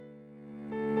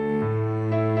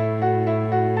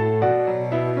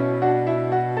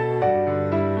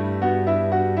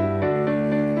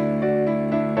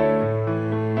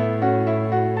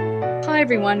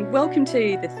everyone. Welcome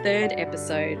to the third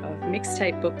episode of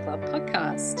Mixtape Book Club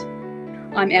podcast.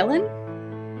 I'm Ellen.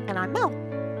 And I'm Mel.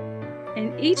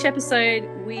 In each episode,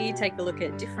 we take a look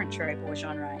at a different trope or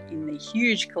genre in the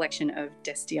huge collection of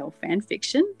Destiel fan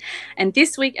fiction. And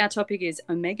this week, our topic is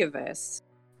Omegaverse,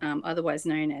 otherwise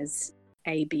known as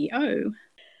ABO.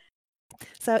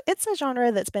 So it's a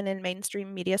genre that's been in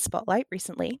mainstream media spotlight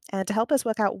recently, and to help us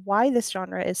work out why this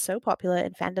genre is so popular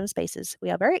in fandom spaces,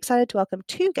 we are very excited to welcome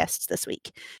two guests this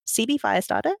week, CB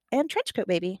Firestarter and Trenchcoat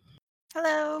Baby.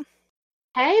 Hello.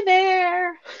 Hey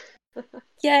there.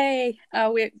 Yay!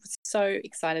 We're so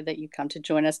excited that you've come to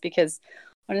join us because,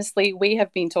 honestly, we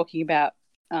have been talking about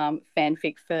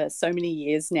fanfic for so many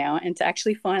years now, and to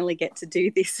actually finally get to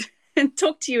do this and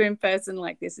talk to you in person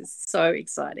like this is so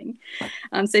exciting.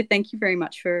 So thank you very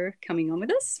much for coming on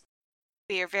with us.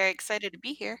 We are very excited to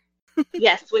be here.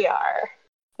 Yes, we are.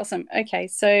 Awesome. Okay,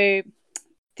 so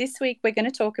this week we're going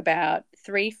to talk about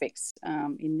three fics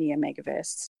in the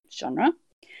Omegaverse genre.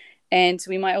 And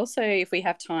we might also, if we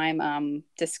have time,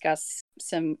 discuss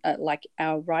some, like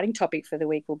our writing topic for the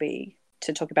week will be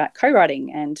to talk about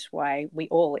co-writing and why we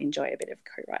all enjoy a bit of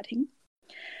co-writing.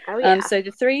 Oh, yeah. So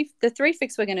the three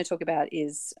fics we're going to talk about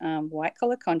is White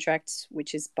Collar Contract,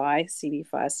 which is by CB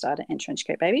Firestarter and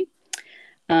Trenchcoat Baby,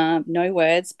 No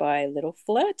Words by Little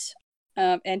Flirt,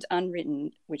 and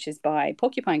Unwritten, which is by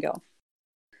Porcupine Girl.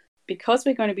 Because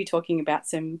we're going to be talking about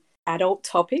some adult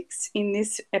topics in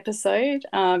this episode,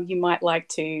 you might like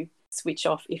to switch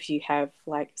off if you have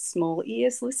like small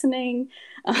ears listening.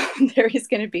 There is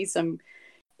going to be some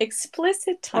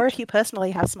explicit Or if you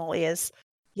personally have small ears.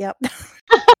 Yep.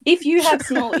 If you have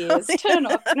small ears, turn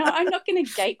off. No, I'm not going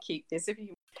to gatekeep this. If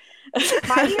you,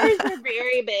 My ears are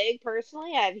very big.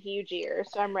 Personally, I have huge ears,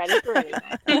 so I'm ready for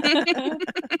anything.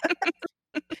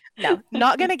 No,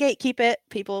 not going to gatekeep it.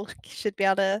 People should be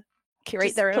able to curate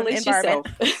just their own police environment.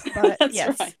 yourself. But That's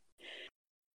yes. right.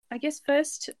 I guess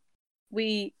first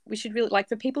we should really, like,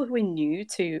 for people who are new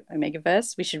to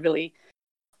Omegaverse, we should really,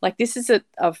 like, this is a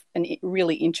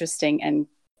really interesting and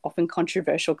often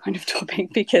controversial kind of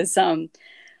topic because a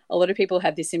lot of people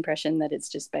have this impression that it's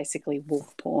just basically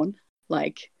wolf porn,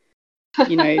 like,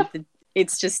 you know,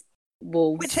 it's just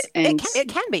wolves. Which and it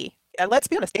can be. Let's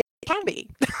be honest, it can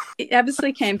be. it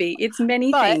absolutely can be. It's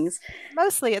many But things.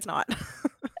 Mostly it's not.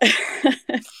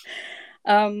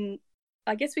 I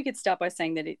guess we could start by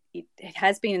saying that it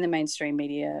has been in the mainstream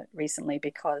media recently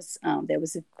because there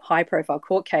was a high-profile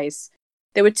court case.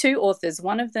 There were two authors.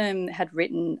 One of them had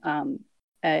written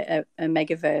a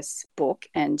Omegaverse book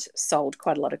and sold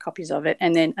quite a lot of copies of it.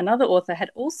 And then another author had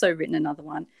also written another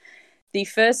one. The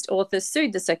first author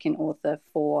sued the second author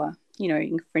for, you know,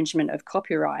 infringement of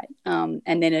copyright. And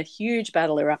then a huge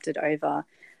battle erupted over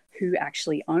who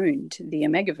actually owned the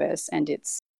Omegaverse and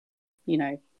its, you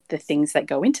know, the things that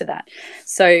go into that.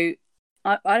 So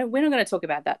we're not going to talk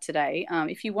about that today.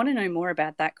 If you want to know more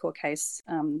about that court case,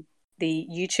 the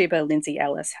YouTuber Lindsay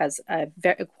Ellis has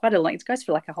quite a long, it goes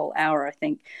for like a whole hour, I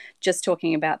think, just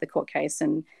talking about the court case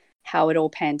and how it all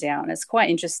panned out. And it's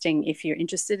quite interesting if you're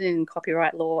interested in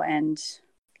copyright law and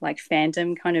like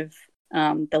fandom, kind of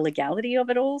the legality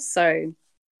of it all. So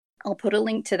I'll put a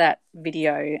link to that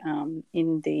video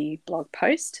in the blog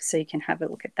post so you can have a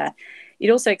look at that. It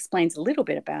also explains a little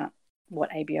bit about what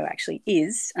ABO actually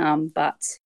is,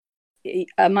 but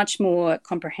a much more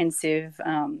comprehensive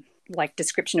like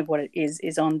description of what it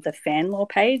is on the FanLaw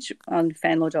page on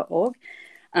fanlaw.org.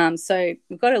 So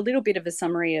we've got a little bit of a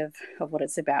summary of what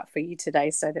it's about for you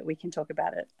today so that we can talk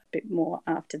about it a bit more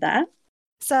after that.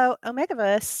 So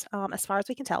Omegaverse, as far as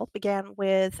we can tell, began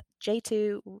with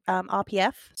J2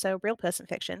 RPF, so real person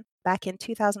fiction, back in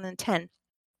 2010.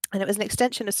 And it was an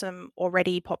extension of some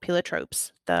already popular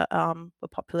tropes that were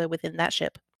popular within that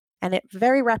ship. And it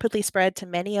very rapidly spread to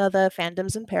many other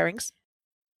fandoms and pairings.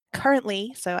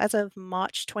 Currently, so as of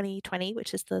March 2020,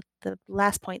 which is the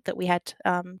last point that we had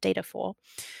data for,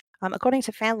 according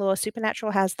to FanLaw,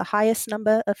 Supernatural has the highest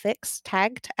number of fics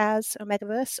tagged as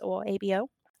Omegaverse or ABO,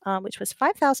 which was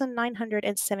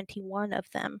 5,971 of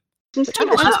them. Which I'm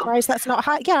actually surprised that's not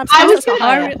high. Yeah, I'm surprised that's not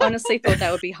higher. I honestly thought that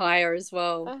would be higher as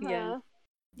well. Uh-huh.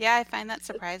 Yeah, I find that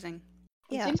surprising.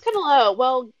 It Yeah. seems kind of low.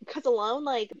 Well, because alone,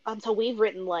 like, until we've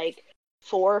written like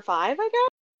 4 or 5, I guess,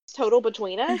 total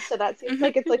between us. So that seems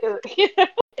like it's like a, you know.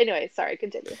 Anyway, sorry,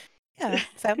 continue. Yeah.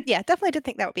 So yeah, definitely did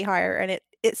think that would be higher, and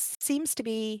it seems to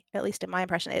be, at least in my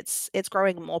impression, it's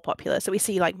growing more popular. So we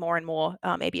see like more and more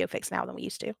ABO fics now than we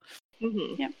used to.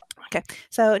 Mm-hmm. Yeah. Okay.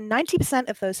 So 90%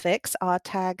 of those fics are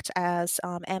tagged as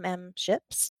MM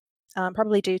ships.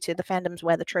 Probably due to the fandoms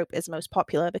where the trope is most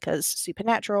popular, because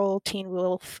Supernatural, Teen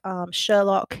Wolf,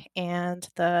 Sherlock, and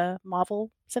the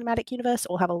Marvel cinematic universe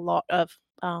all have a lot of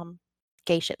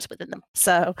gay ships within them.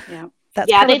 So Yeah. that's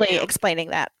Yeah, they probably do. explaining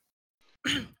that.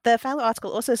 The Fowler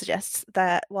article also suggests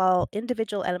that while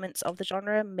individual elements of the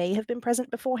genre may have been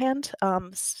present beforehand,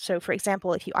 so for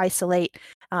example, if you isolate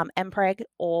MPreg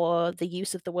or the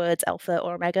use of the words alpha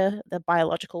or omega, the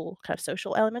biological kind of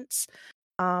social elements,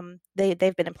 they've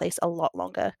been in place a lot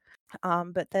longer.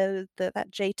 But that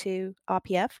J2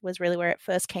 RPF was really where it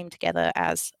first came together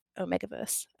as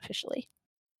Omegaverse officially.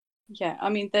 Yeah, I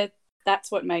mean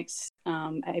that's what makes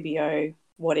ABO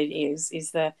what it is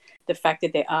the fact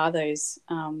that there are those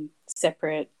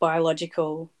separate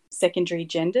biological secondary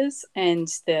genders and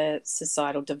the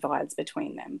societal divides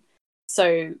between them.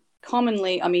 So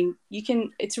commonly, I mean,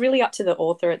 it's really up to the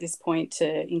author at this point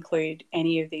to include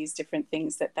any of these different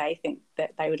things that they think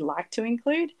that they would like to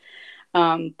include.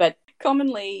 But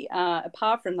commonly,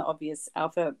 apart from the obvious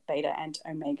alpha, beta, and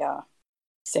omega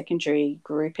secondary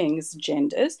groupings,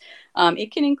 genders,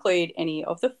 it can include any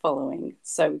of the following.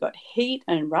 So we've got heat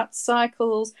and rut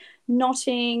cycles,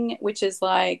 knotting, which is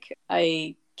like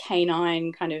a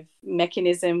canine kind of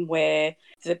mechanism where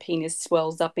the penis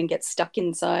swells up and gets stuck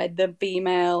inside the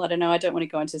female. I don't know, I don't want to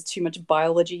go into too much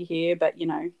biology here, but you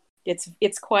know,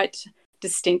 it's quite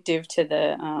distinctive to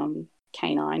the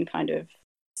canine kind of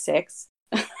sex.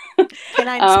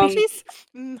 Canine species?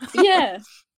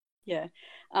 Yeah.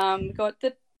 We've got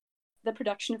the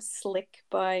production of slick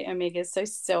by omegas, so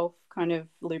self kind of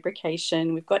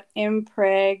lubrication. We've got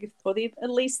MPreg, or at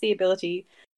least the ability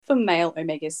for male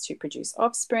omegas to produce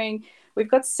offspring.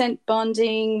 We've got scent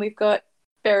bonding. We've got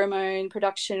pheromone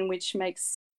production, which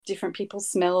makes different people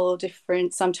smell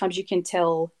different. Sometimes you can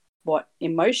tell what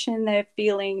emotion they're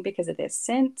feeling because of their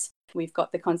scent. We've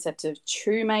got the concept of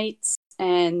true mates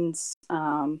and,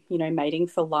 mating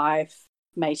for life,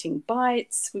 mating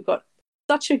bites. We've got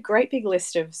such a great big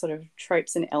list of sort of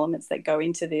tropes and elements that go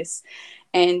into this.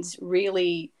 And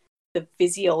really, the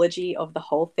physiology of the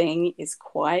whole thing is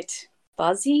quite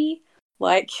fuzzy.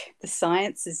 Like, the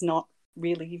science is not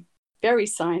really very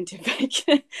scientific,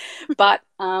 but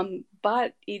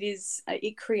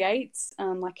it creates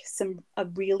a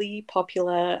really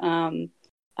popular,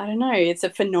 I don't know, it's a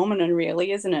phenomenon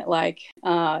really, isn't it? Like,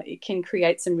 it can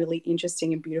create some really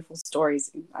interesting and beautiful stories,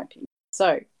 in my opinion.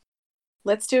 So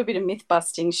let's do a bit of myth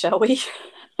busting, shall we?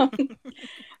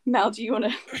 Mel, do you want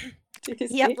to do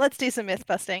this? Yep, let's do some myth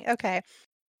busting. Okay.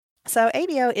 So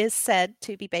ABO is said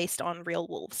to be based on real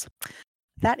wolves.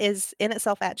 That is in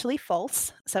itself actually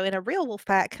false. So in a real wolf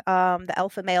pack, the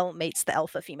alpha male mates the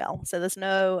alpha female. So there's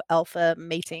no alpha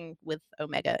mating with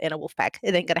omega in a wolf pack.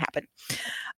 It ain't going to happen.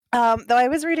 Though I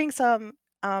was reading some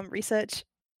research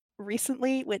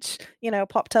recently, which,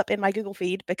 popped up in my Google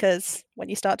feed, because when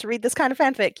you start to read this kind of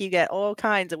fanfic, you get all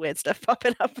kinds of weird stuff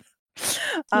popping up.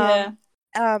 Yeah.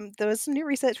 There was some new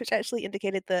research which actually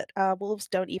indicated that wolves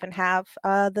don't even have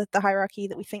the hierarchy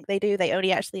that we think they do. They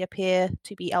only actually appear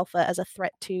to be alpha as a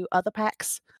threat to other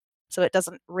packs. So it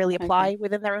doesn't really apply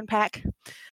within their own pack.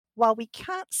 While we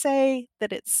can't say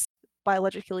that it's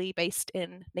biologically based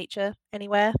in nature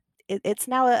anywhere, it's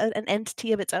now an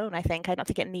entity of its own, I think. I don't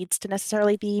think it needs to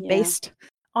necessarily be based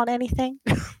on anything.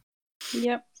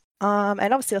 Yep.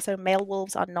 And obviously also male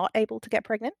wolves are not able to get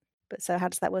pregnant. But so how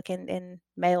does that work in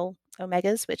male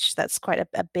omegas, which that's quite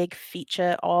a big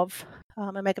feature of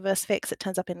Omegaverse fics. It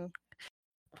turns up in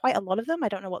quite a lot of them. I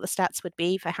don't know what the stats would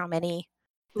be for how many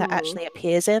that actually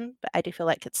appears in, but I do feel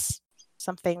like it's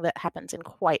something that happens in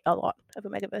quite a lot of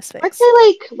Omegaverse fics. I'd say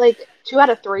like 2 out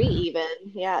of 3 even.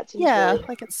 Yeah, it seems really...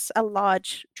 like it's a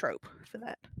large trope for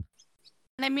that.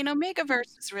 And I mean,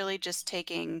 Omegaverse is really just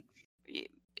taking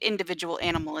individual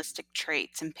animalistic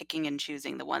traits and picking and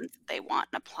choosing the ones that they want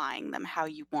and applying them how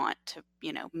you want to,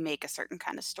 make a certain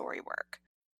kind of story work.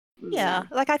 Yeah,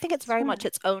 like I think it's very much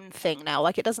its own thing now.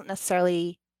 Like it doesn't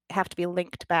necessarily have to be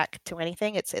linked back to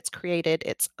anything. It's created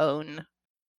its own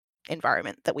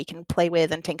environment that we can play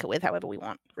with and tinker with however we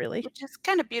want, really. Which is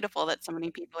kind of beautiful that so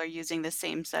many people are using the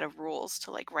same set of rules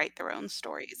to write their own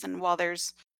stories. And while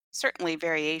there's certainly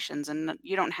variations, and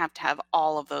you don't have to have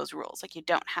all of those rules, like you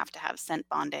don't have to have scent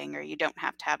bonding, or you don't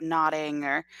have to have knotting,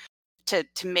 or to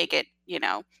make it,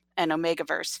 an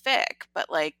Omegaverse fic, but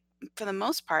for the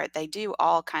most part, they do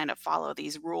all kind of follow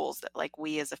these rules that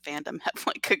we as a fandom have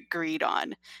agreed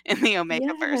on in the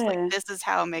Omegaverse. This is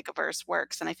how Omegaverse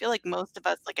works, and I feel like most of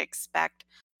us expect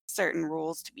certain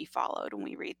rules to be followed when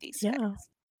we read these fics.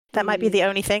 That might be the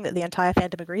only thing that the entire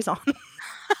fandom agrees on.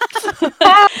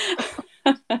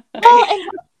 Well, and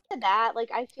to that,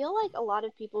 I feel like a lot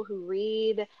of people who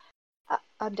read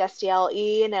Destiel,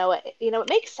 it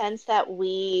makes sense that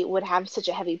we would have such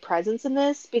a heavy presence in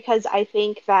this because I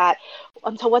think that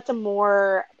so what's a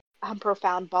more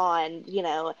profound bond,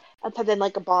 other than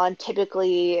like a bond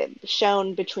typically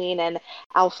shown between an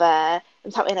alpha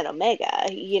and an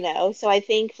omega, So I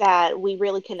think that we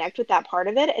really connect with that part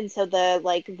of it, and so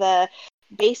the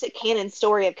basic canon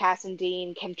story of Cass and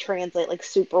Dean can translate like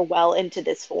super well into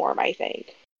this form, I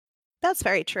think. That's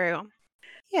very true.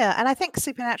 Yeah, and I think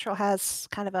Supernatural has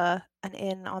kind of an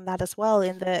in on that as well,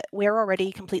 in that we're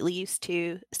already completely used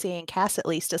to seeing Cass at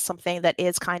least as something that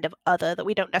is kind of other, that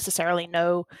we don't necessarily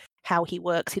know how he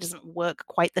works. He doesn't work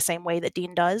quite the same way that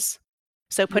Dean does.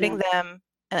 So putting them,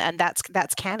 and that's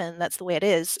canon, that's the way it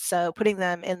is. So putting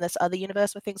them in this other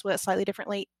universe where things work slightly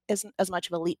differently isn't as much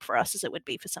of a leap for us as it would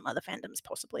be for some other fandoms,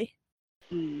 possibly.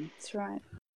 That's right.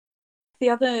 The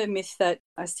other myth that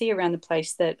I see around the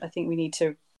place that I think we need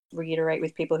to reiterate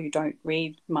with people who don't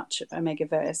read much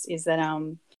Omegaverse is that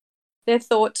they're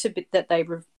thought to be that they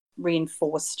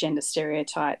reinforce gender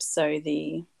stereotypes. So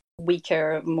the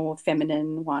weaker, more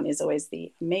feminine one is always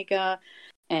the Omega,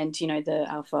 and the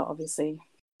Alpha obviously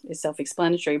is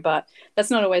self-explanatory, but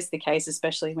that's not always the case,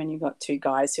 especially when you've got two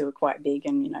guys who are quite big,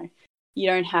 and you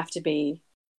don't have to be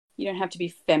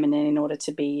feminine in order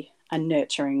to be a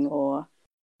nurturing, or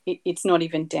it's not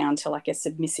even down to like a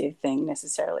submissive thing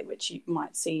necessarily, which you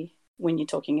might see when you're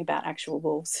talking about actual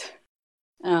wolves.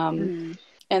 And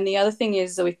the other thing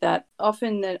is with that,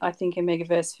 often that I think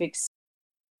Omegaverse fics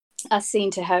are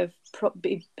seen to have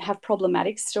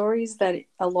problematic stories, that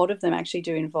a lot of them actually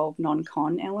do involve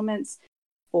non-con elements,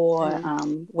 or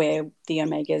where the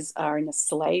Omegas are in a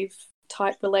slave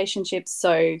type relationship.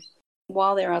 So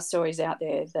while there are stories out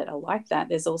there that are like that,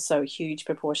 there's also a huge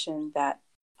proportion that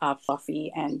are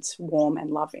fluffy and warm and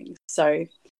loving. So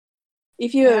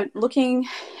if you're looking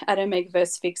at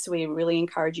Omegaverse fics, we really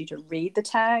encourage you to read the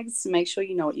tags, make sure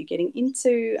you know what you're getting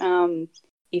into.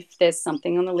 If there's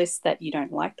something on the list that you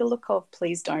don't like the look of,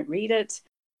 please don't read it.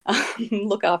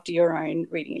 Look after your own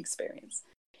reading experience.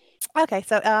 Okay,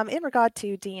 so in regard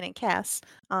to Dean and Cass,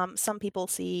 some people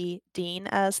see Dean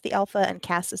as the Alpha and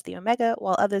Cass as the Omega,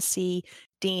 while others see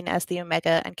Dean as the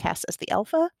Omega and Cass as the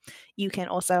Alpha. You can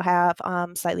also have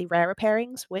slightly rarer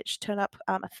pairings, which turn up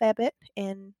a fair bit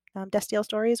in Destiel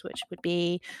stories, which would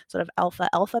be sort of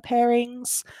Alpha-Alpha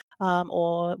pairings,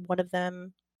 or one of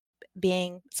them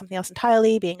being something else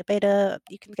entirely, being a Beta.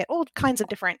 You can get all kinds of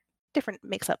different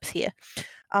mix-ups here.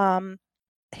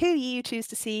 Who you choose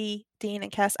to see Dean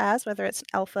and Cass as, whether it's an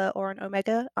Alpha or an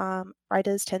Omega,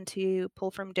 writers tend to pull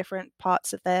from different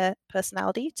parts of their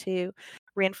personality to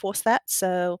reinforce that.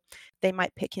 So they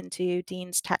might pick into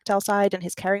Dean's tactile side and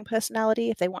his caring personality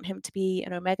if they want him to be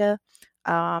an Omega.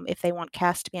 If they want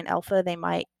Cass to be an Alpha, they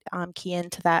might key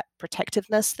into that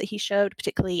protectiveness that he showed,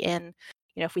 particularly in,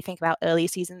 if we think about early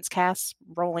seasons Cass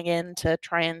rolling in to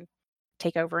try and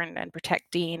take over and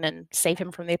protect Dean and save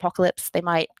him from the apocalypse. They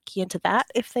might key into that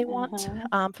if they want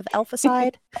for the Alpha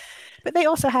side. But they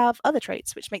also have other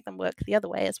traits which make them work the other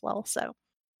way as well. So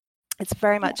it's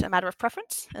very much a matter of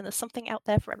preference, and there's something out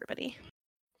there for everybody.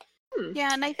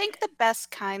 Yeah, and I think the best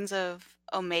kinds of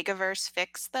Omegaverse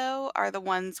fics, though, are the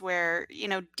ones where,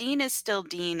 Dean is still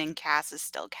Dean and Cass is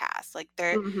still Cass. Like,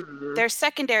 their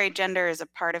secondary gender is a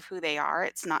part of who they are.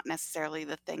 It's not necessarily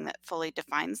the thing that fully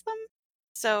defines them.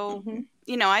 So,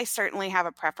 I certainly have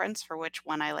a preference for which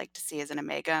one I like to see as an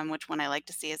Omega and which one I like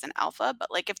to see as an Alpha.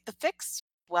 But, like, if the fic's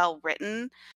well written,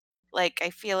 like, I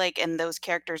feel like, and those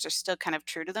characters are still kind of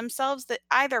true to themselves, that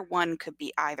either one could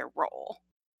be either role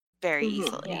very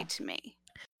easily to me.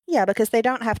 Yeah, because they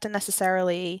don't have to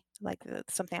necessarily, like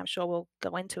something I'm sure we'll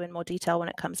go into in more detail when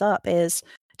it comes up, is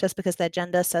just because their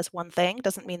gender says one thing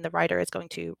doesn't mean the writer is going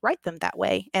to write them that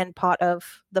way. And part of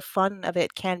the fun of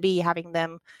it can be having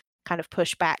them kind of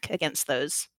push back against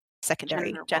those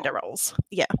secondary gender roles.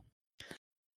 Yeah.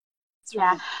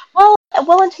 Yeah. Well,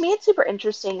 and to me it's super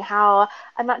interesting how,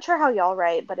 I'm not sure how y'all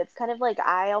write, but it's kind of like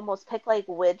I almost pick like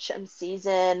which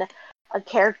season a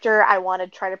character I want to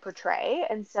try to portray.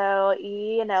 And so,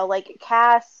 like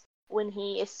Cass, when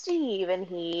he is Steve and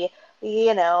he,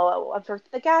 works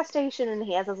at the gas station and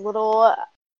he has his little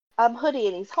hoodie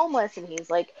and he's homeless and he's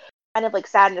like kind of like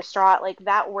sad and distraught, like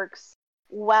that works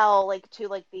well, like to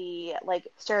like the like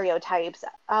stereotypes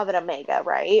of an Omega,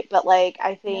 right? But like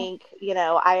I think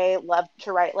I love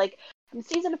to write like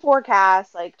season 4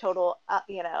 Cass, like total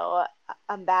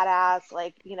I'm badass,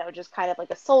 like just kind of like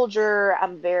a soldier.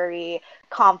 I'm very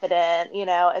confident,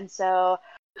 and so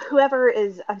whoever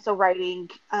is I'm so writing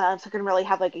so can really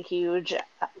have like a huge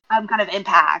kind of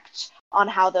impact on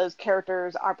how those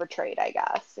characters are portrayed, I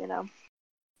guess.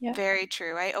 Yeah. Very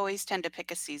true. I always tend to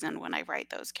pick a season when I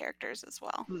write those characters as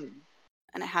well.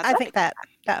 And it has. I think that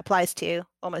applies to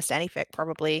almost any fic,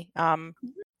 probably. I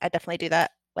definitely do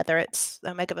that, whether it's the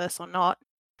Omegaverse or not.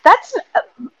 That's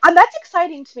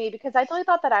exciting to me because I totally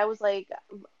thought that I was like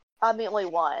I'm the only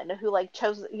one who like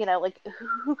chose, like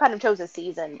who kind of chose a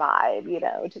season vibe,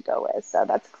 to go with. So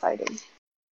that's exciting.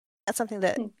 That's something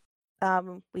that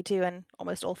we do in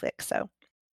almost all fics, so,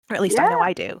 or at least I know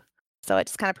I do. So it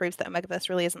just kind of proves that Omegaverse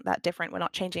really isn't that different. We're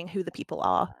not changing who the people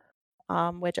are.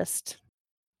 We're just,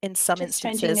 in some Just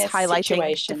instances, changing their highlighting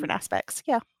situation. different aspects.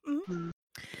 Yeah.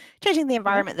 Changing the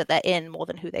environment that they're in more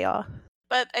than who they are.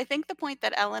 But I think the point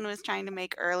that Ellen was trying to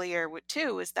make earlier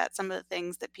too is that some of the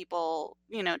things that people,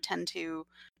 tend to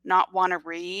not want to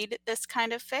read this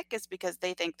kind of fic is because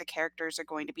they think the characters are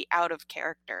going to be out of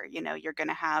character. You're going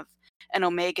to have an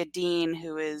Omega Dean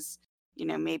who is,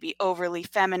 maybe overly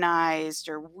feminized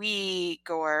or weak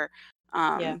or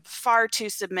far too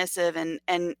submissive.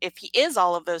 And if he is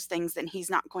all of those things, then he's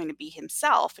not going to be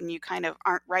himself. And you kind of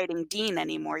aren't writing Dean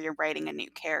anymore. You're writing a new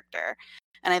character.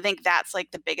 And I think that's like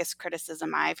the biggest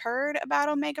criticism I've heard about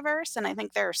Omegaverse. And I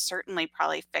think there are certainly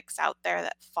probably fics out there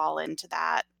that fall into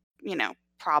that,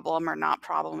 problem or not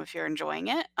problem if you're enjoying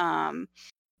it, out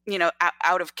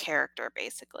of character,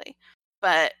 basically.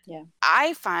 But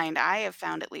I have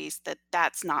found at least that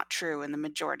that's not true in the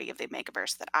majority of the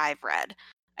Omegaverse that I've read.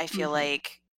 I feel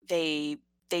like they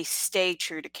stay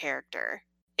true to character.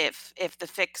 If the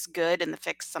fic's good and the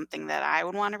fic's something that I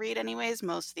would want to read anyways,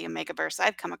 most of the Omegaverse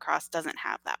I've come across doesn't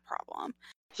have that problem.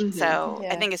 So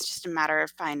I think it's just a matter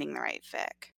of finding the right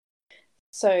fic.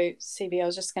 So, CB, I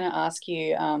was just going to ask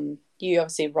you, you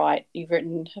obviously you've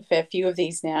written a fair few of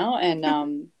these now,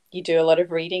 and you do a lot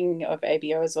of reading of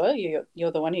ABO as well.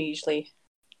 You're the one who usually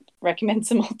recommends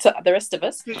them all to the rest of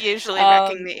us. Usually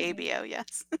wrecking the ABO,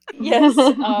 yes. Yes.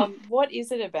 What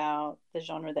is it about the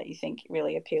genre that you think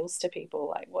really appeals to people?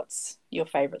 Like, what's your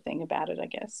favorite thing about it, I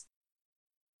guess?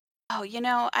 Oh,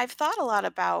 I've thought a lot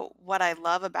about what I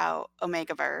love about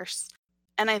Omegaverse,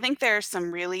 and I think there are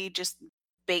some really just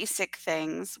basic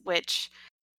things which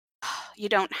you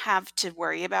don't have to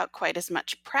worry about quite as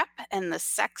much prep, and the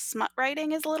sex smut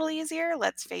writing is a little easier.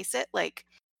 Let's face it, like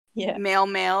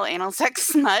male anal sex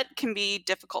smut can be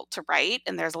difficult to write,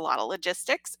 and there's a lot of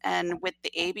logistics. And with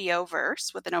the ABO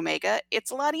verse with an Omega,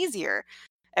 it's a lot easier.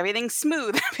 Everything's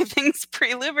smooth, everything's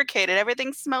pre-lubricated,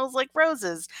 everything smells like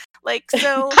roses. Like,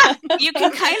 so you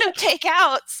can kind of take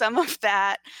out some of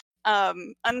that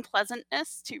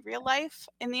unpleasantness to real life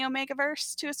in the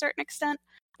Omegaverse to a certain extent,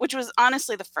 which was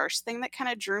honestly the first thing that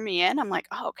kind of drew me in. I'm like,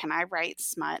 oh, can I write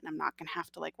smut and I'm not gonna have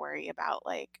to like worry about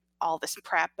like all this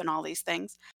prep and all these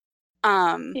things.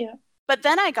 But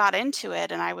then I got into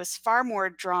it and I was far more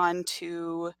drawn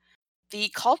to the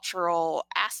cultural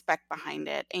aspect behind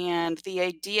it and the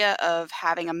idea of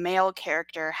having a male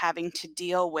character having to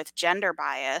deal with gender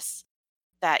bias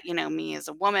that, me as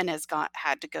a woman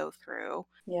had to go through.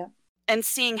 And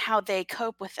seeing how they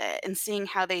cope with it and seeing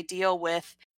how they deal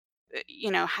with,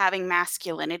 having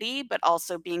masculinity, but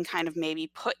also being kind of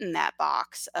maybe put in that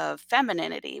box of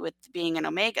femininity with being an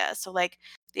Omega. So like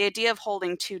the idea of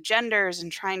holding two genders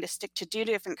and trying to stick to two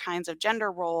different kinds of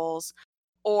gender roles,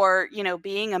 or,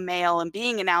 being a male and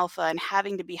being an alpha and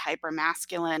having to be hyper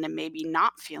masculine and maybe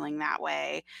not feeling that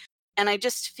way. And I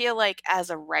just feel like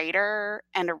as a writer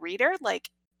and a reader, like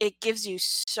it gives you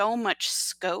so much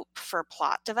scope for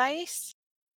plot device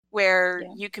where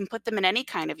you can put them in any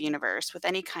kind of universe with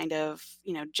any kind of,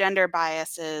 gender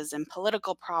biases and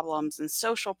political problems and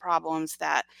social problems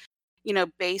that,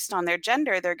 based on their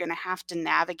gender, they're going to have to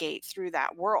navigate through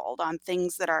that world on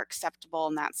things that are acceptable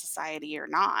in that society or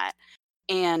not,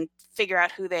 and figure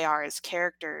out who they are as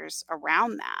characters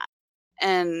around that.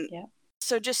 And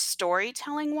so just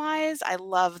storytelling wise, I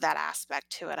love that aspect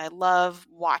to it. I love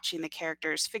watching the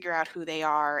characters figure out who they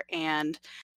are, and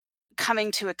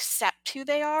coming to accept who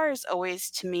they are is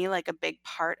always to me like a big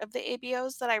part of the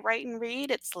ABOs that I write and read.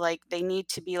 It's like they need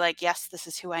to be like, yes, this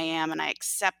is who I am and I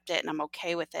accept it and I'm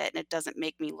okay with it and it doesn't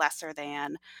make me lesser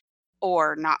than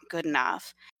or not good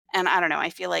enough. And I don't know,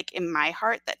 I feel like in my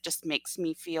heart that just makes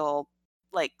me feel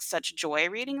like such joy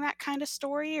reading that kind of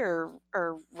story, or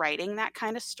writing that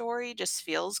kind of story just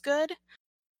feels good.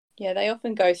 Yeah, they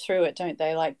often go through it, don't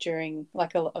they? Like during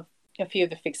like a few of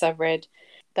the fics I've read,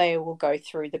 they will go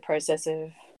through the process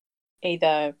of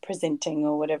either presenting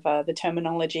or whatever the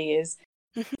terminology is,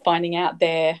 finding out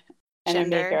their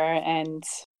Omega, and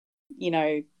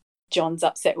John's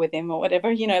upset with him or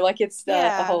whatever, like it's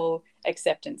the whole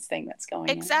acceptance thing that's going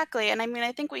on. Exactly. And I mean,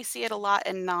 I think we see it a lot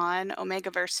in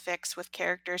non-Omegaverse fics with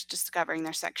characters discovering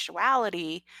their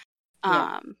sexuality,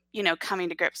 Coming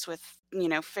to grips with,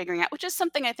 figuring out, which is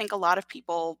something I think a lot of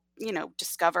people,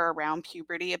 discover around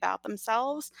puberty about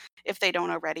themselves if they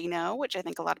don't already know, which I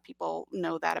think a lot of people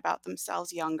know that about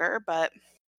themselves younger. But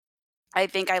I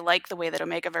think I like the way that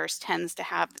Omegaverse tends to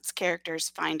have its characters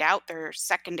find out their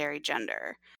secondary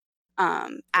gender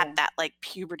at Yeah. that like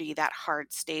puberty, that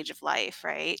hard stage of life,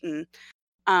 right?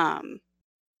 Um,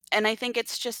 and I think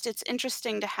it's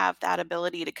interesting to have that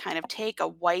ability to kind of take a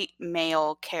white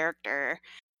male character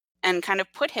and kind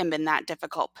of put him in that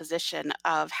difficult position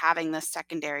of having this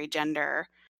secondary gender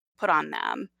put on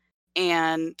them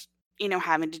and,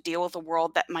 having to deal with a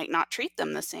world that might not treat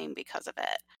them the same because of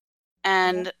it.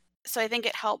 And so I think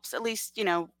it helps, at least,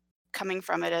 coming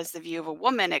from it as the view of a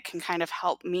woman, it can kind of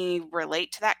help me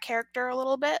relate to that character a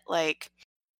little bit. Like,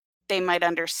 they might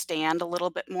understand a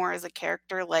little bit more as a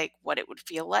character, like what it would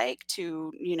feel like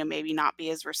to, maybe not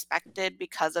be as respected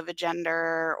because of a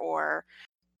gender. Or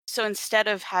so instead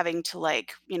of having to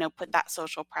like, put that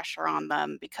social pressure on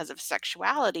them because of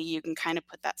sexuality, you can kind of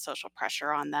put that social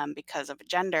pressure on them because of a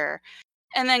gender,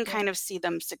 and then kind of see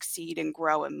them succeed and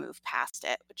grow and move past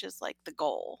it, which is like the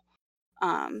goal.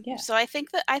 Yeah. So I think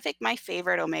my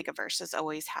favorite Omegaverses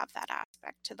always have that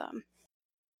aspect to them.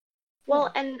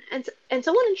 Well, and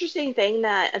so one interesting thing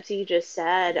that you just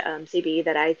said, CB,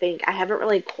 that I think I haven't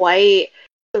really quite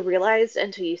realized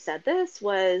until you said this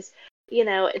was,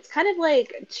 it's kind of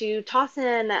like to toss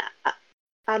in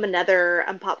another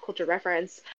pop culture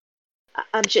reference,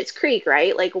 Schitt's Creek,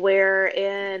 right? Like where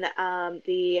in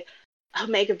the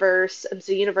Omegaverse,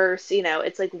 so universe,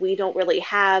 it's like we don't really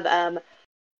have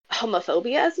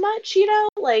homophobia as much,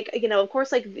 like, of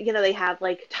course, like, they have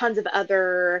like tons of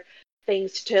other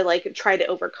things to like try to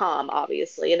overcome,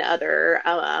 obviously, and other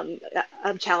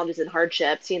challenges and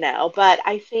hardships, but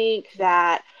I think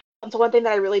that so one thing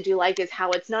that I really do like is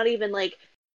how it's not even like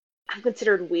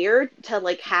considered weird to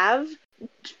like have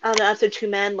so two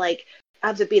men like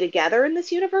to be together in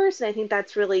this universe, and I think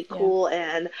that's really cool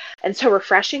and so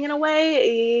refreshing in a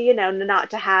way, not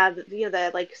to have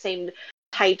the like same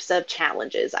types of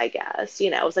challenges, I guess.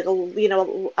 It's like a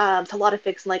lot of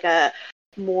fics in like a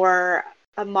more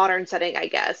a modern setting, I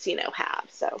guess, have.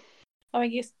 So I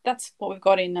guess that's what we've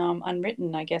got in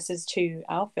Unwritten, I guess, is two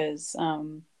alphas,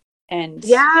 and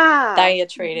they are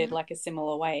treated like a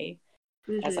similar way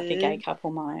as like a gay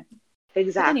couple might.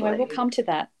 Exactly. But anyway, we'll come to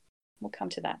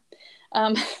that.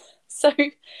 So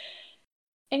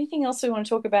anything else we want to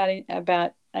talk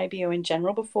about ABO in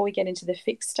general before we get into the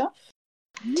fic stuff?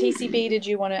 TCB, did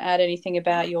you want to add anything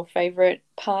about your favorite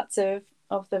parts of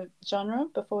the genre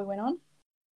before we went on?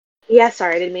 Yeah,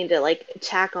 sorry, I didn't mean to like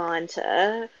tack on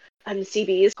to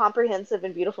CB's comprehensive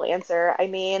and beautiful answer. I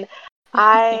mean,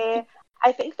 I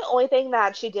think the only thing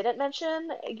that she didn't mention,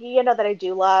 that I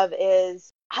do love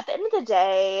is at the end of the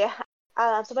day,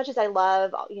 so much as I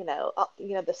love,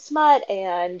 the smut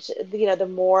and the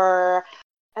more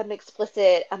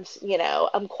explicit,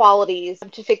 qualities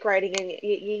to fic writing and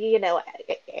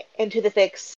into the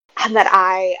fics that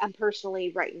I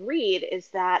personally write and read, is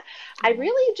that I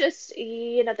really just, at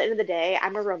the end of the day,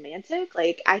 I'm a romantic.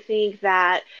 Like, I think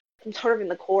that I'm sort of in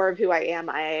the core of who I am.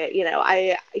 I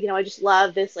just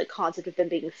love this like concept of them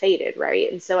being fated,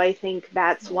 right? And so I think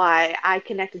that's why I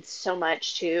connected so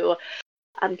much to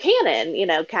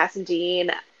canon, Cass and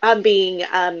Dean being,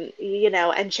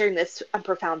 and sharing this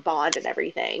profound bond and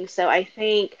everything. So I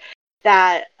think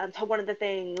that one of the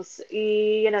things,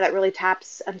 that really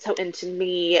taps so into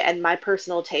me and my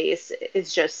personal taste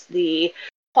is just the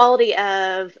quality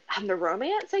of the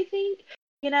romance, I think,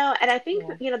 and I think,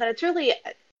 that it's really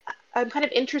kind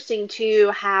of interesting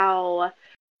too how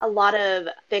a lot of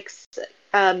fics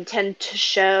tend to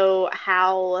show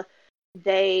how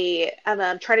they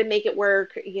try to make it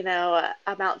work,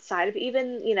 outside of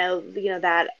even,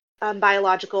 that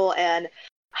biological and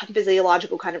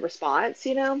physiological kind of response,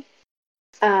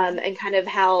 and kind of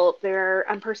how their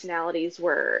personalities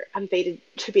were fated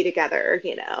to be together,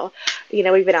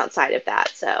 even outside of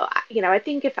that. So, I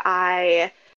think if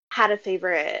I had a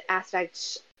favorite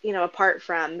aspect, apart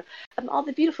from all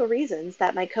the beautiful reasons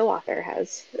that my co-author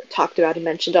has talked about and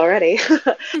mentioned already,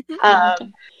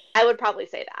 I would probably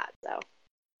say that. So,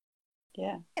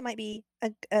 yeah, it might be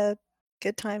a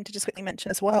good time to just quickly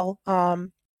mention as well.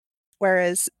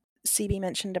 Whereas CB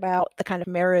mentioned about the kind of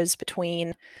mirrors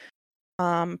between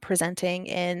presenting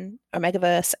in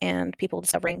Omegaverse and people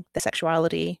discovering their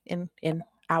sexuality in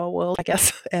our world, I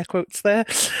guess, air quotes there.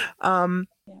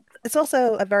 It's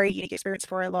also a very unique experience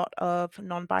for a lot of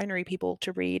non-binary people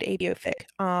to read ABO fic.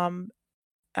 And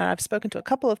I've spoken to a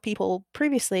couple of people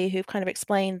previously who've kind of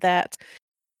explained that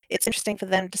it's interesting for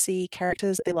them to see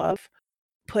characters they love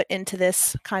put into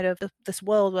this kind of this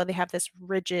world where they have this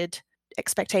rigid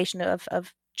expectation of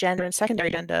gender and secondary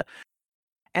gender,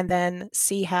 and then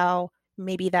see how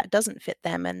maybe that doesn't fit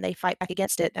them and they fight back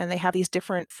against it, and they have these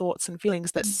different thoughts and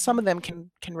feelings that some of them can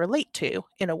relate to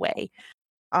in a way,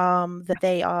 that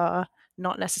they are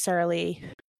not necessarily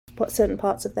what certain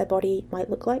parts of their body might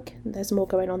look like. There's more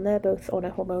going on there, both on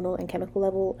a hormonal and chemical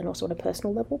level and also on a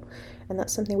personal level, and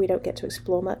that's something we don't get to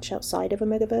explore much outside of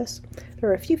Omegaverse. There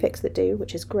are a few fics that do,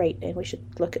 which is great, and we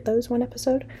should look at those one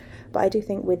episode, but I do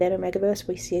think within Omegaverse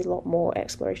we see a lot more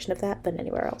exploration of that than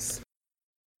anywhere else.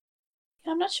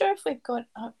 I'm not sure if we've got...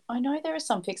 I know there are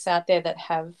some fics out there that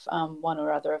have one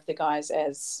or other of the guys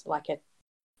as like a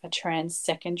trans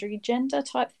secondary gender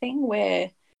type thing,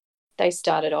 where they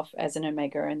started off as an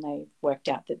Omega and they worked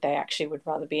out that they actually would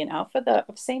rather be an Alpha.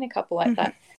 I've seen a couple like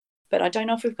that, but I don't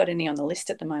know if we've got any on the list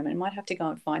at the moment. Might have to go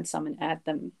and find some and add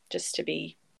them just to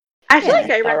be... I feel like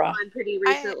I read one pretty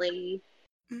recently.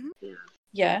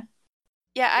 Yeah,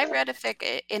 I read a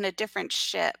fic in a different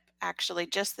ship, actually,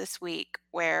 just this week,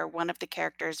 where one of the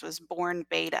characters was born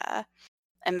Beta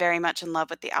and very much in love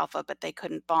with the Alpha, but they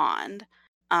couldn't bond.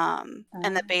 And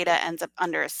the Beta ends up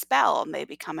under a spell and they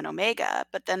become an Omega,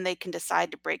 but then they can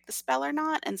decide to break the spell or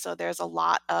not. And so there's a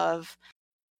lot of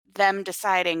them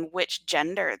deciding which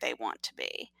gender they want to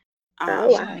be.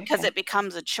 Because it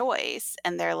becomes a choice,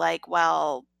 and they're like,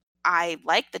 well, I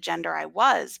like the gender I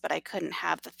was, but I couldn't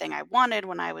have the thing I wanted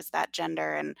when I was that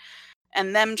gender.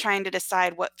 And them trying to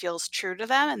decide what feels true to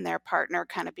them, and their partner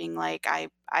kind of being like, I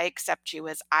accept you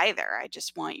as either. I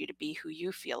just want you to be who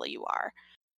you feel you are.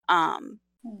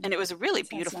 And it was a really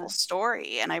beautiful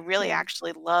story, and I really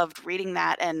actually loved reading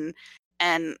that. And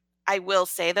I will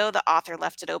say, though, the author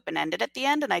left it open-ended at the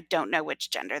end, and I don't know which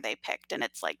gender they picked, and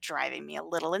it's like driving me a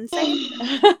little insane.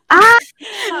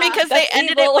 Because they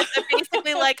ended it with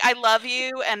basically like, I love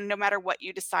you, and no matter what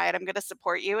you decide, I'm going to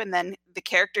support you. And then the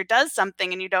character does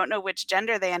something and you don't know which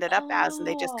gender they ended up as, and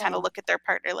they just kind of look at their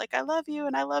partner like, I love you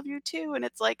and I love you too. And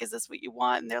it's like, is this what you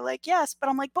want? And they're like, yes. But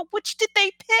I'm like, but which did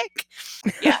they pick?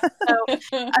 Yeah. So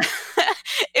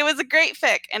it was a great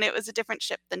fic, and it was a different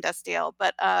ship than Destiel.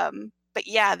 But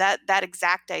yeah, that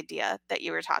exact idea that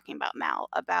you were talking about, Mal,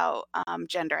 about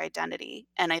gender identity,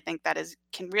 and I think that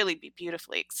can really be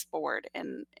beautifully explored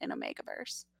in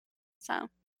Omegaverse. So,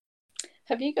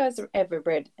 have you guys ever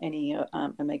read any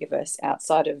Omegaverse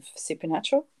outside of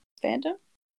Supernatural fandom?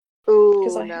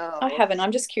 Because I haven't.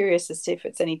 I'm just curious to see if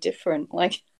it's any different,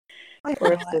 like,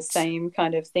 or if the same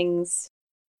kind of things.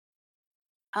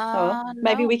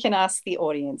 Maybe we can ask the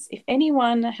audience if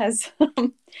anyone has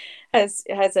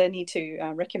any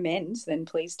to recommend. Then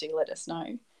please do let us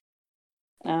know.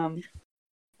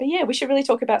 But yeah, we should really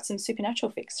talk about some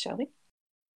Supernatural fics, shall we?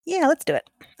 Yeah, let's do it.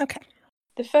 Okay.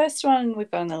 The first one we've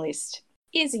got on the list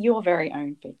is your very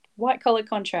own fic, White Collar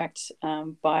Contract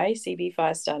by CB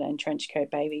Firestarter and Trenchcoat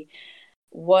Baby.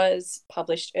 Was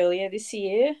published earlier this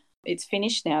year. It's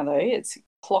finished now, though. It's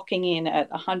clocking in at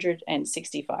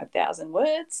 165,000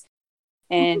 words,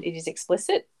 and it is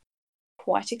explicit,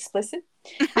 quite explicit.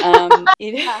 I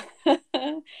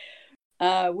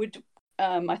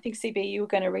think, CB, you were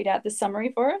going to read out the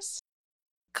summary for us?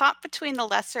 Caught between the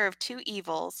lesser of two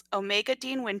evils, Omega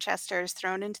Dean Winchester is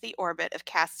thrown into the orbit of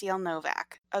Castiel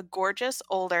Novak, a gorgeous,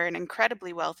 older, and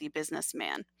incredibly wealthy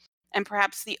businessman, and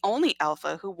perhaps the only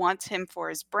Alpha who wants him for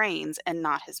his brains and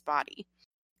not his body.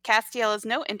 Castiel has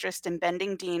no interest in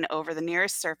bending Dean over the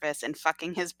nearest surface and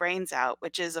fucking his brains out,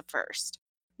 which is a first.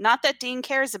 Not that Dean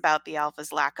cares about the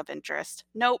Alpha's lack of interest.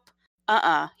 Nope.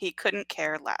 He couldn't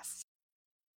care less.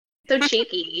 So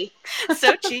cheeky.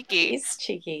 So cheeky. He's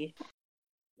cheeky.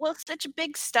 Well, such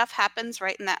big stuff happens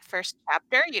right in that first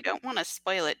chapter. You don't want to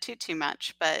spoil it too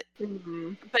much, but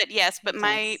yes. But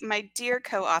my dear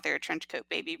co-author Trenchcoat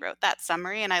Baby wrote that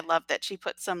summary, and I love that she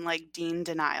put some like Dean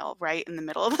denial right in the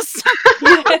middle of the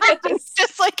summary. Yes.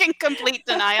 Just like in complete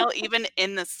denial, even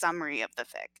in the summary of the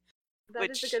fic.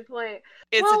 That is a good point.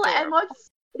 It's adorable. And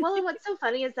what's so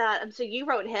funny is that so you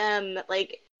wrote him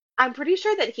like. I'm pretty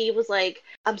sure that he was like,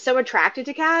 I'm so attracted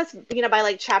to Cass, by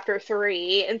like chapter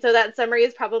 3. And so that summary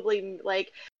is probably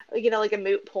like, like a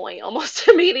moot point almost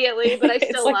immediately, but I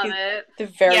still love it. The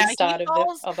very start of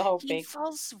the whole thing. He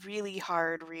falls really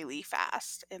hard, really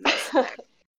fast in this fic.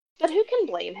 But who can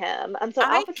blame him? And so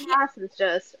Alpha Cass is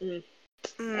just...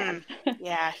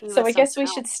 Yeah. So I guess we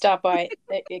should start by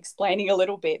explaining a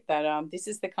little bit that this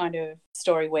is the kind of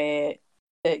story where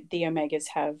the Omegas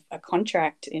have a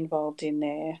contract involved in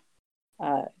their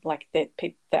like the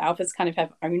Alphas kind of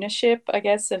have ownership, I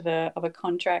guess, of a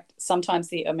contract. Sometimes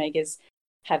the Omegas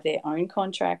have their own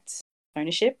contract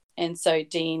ownership, and so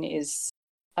Dean is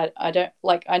I don't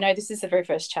like. I know this is the very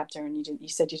first chapter, and you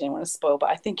said you didn't want to spoil, but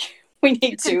I think we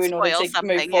need to in order to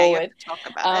move forward. Yeah, you have to talk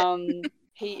about it.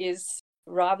 He is,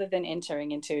 rather than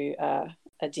entering into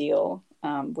a deal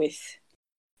with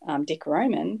Dick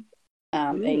Roman,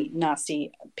 a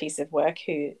nasty piece of work,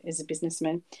 who is a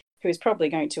businessman who is probably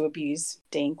going to abuse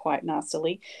Dean quite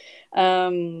nastily.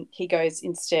 He goes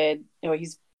instead, or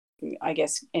he's, I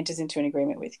guess, enters into an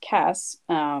agreement with Cass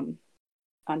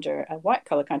under a white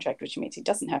collar contract, which means he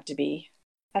doesn't have to be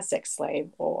a sex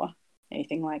slave or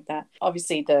anything like that.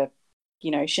 Obviously, the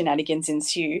shenanigans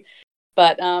ensue.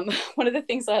 But one of the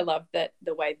things I love, that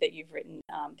the way that you've written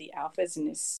the alphas in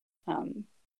this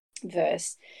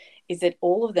verse, is that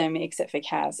all of them except for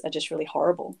Cass are just really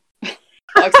horrible.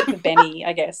 Except for Benny,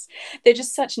 I guess. They're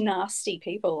just such nasty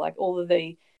people. Like all of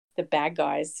the bad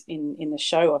guys in the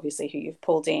show, obviously, who you've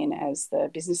pulled in as the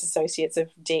business associates of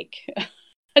Dick,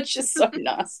 are just so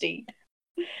nasty.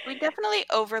 We definitely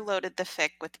overloaded the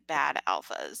fic with bad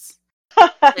alphas.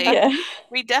 Yeah.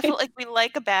 We definitely we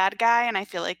like a bad guy, and I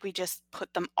feel like we just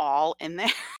put them all in there.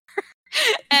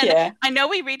 And yeah. I know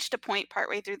we reached a point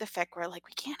partway through the fic where like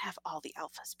we can't have all the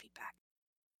alphas be bad.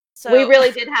 So we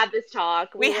really did have this talk.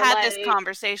 We had this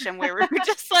conversation where we were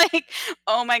just like,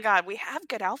 oh my God, we have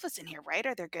good alphas in here, right?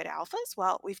 Are there good alphas?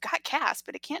 Well, we've got Cass,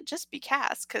 but it can't just be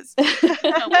Cass, because we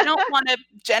don't want to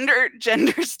gender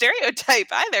stereotype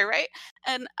either, right?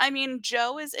 And I mean,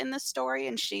 Jo is in the story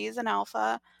and she's an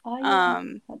alpha. Oh, yeah.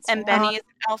 And Benny is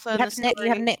an alpha in the story. You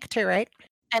have Nick too, right?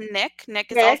 And Nick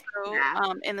is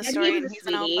also in the story, and he's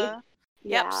an alpha.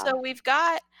 Yeah. Yep. So we've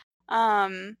got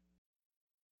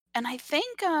and I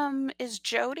think is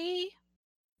Jody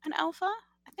an alpha?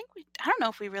 I don't know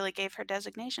if we really gave her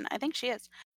designation. I think she is.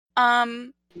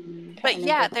 But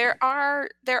yeah, there are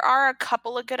a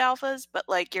couple of good alphas, but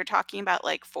like you're talking about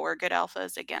like 4 good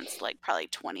alphas against like probably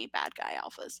 20 bad guy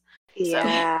alphas.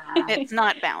 Yeah. So it's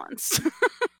not balanced.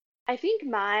 I think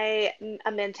my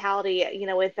mentality,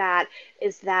 with that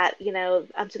is that, so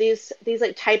these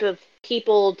like type of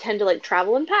people tend to like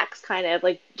travel in packs, kind of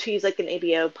like, to use like an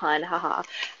ABO pun, haha.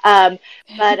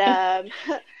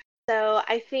 So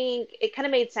I think it kind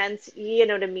of made sense,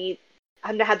 to meet,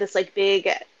 to have this like big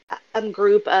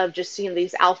group of just,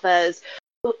 these alphas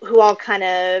who all kind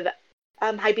of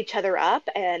hype each other up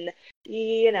and,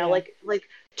 like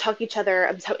talk each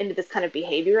other so into this kind of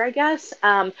behavior, I guess.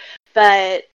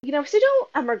 But, so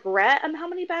don't regret how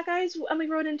many bad guys we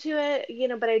wrote into it,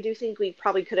 but I do think we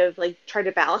probably could have like tried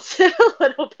to balance it a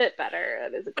little bit better.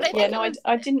 Yeah, no,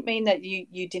 I didn't mean that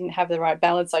you didn't have the right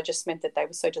balance. I just meant that they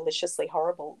were so deliciously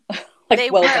horrible. They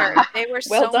were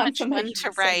so much fun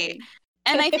to write.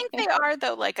 And I think they are,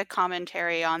 though, like a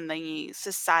commentary on the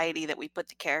society that we put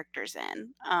the characters in,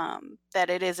 that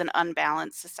it is an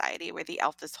unbalanced society where the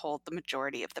alphas hold the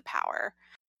majority of the power.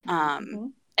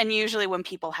 And usually when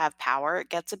people have power, it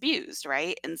gets abused,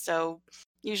 right? And so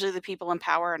usually the people in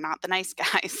power are not the nice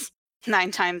guys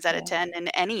 9 times out of 10 in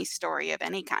any story of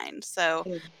any kind. So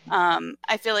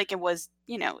I feel like it was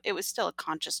still a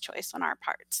conscious choice on our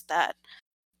parts that,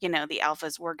 the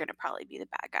alphas were going to probably be the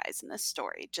bad guys in this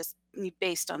story, just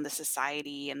based on the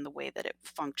society and the way that it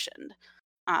functioned,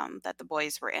 that the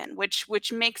boys were in,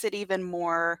 which makes it even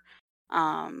more,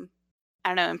 I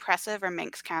don't know, impressive, or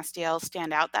makes Castiel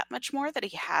stand out that much more, that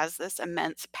he has this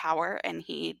immense power and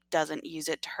he doesn't use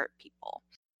it to hurt people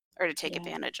or to take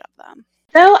advantage of them.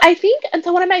 So I think, and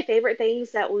so one of my favorite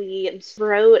things that we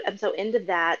wrote so into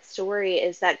that story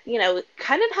is that,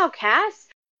 kind of how Cass,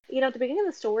 at the beginning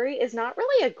of the story is not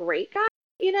really a great guy,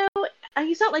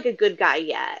 he's not like a good guy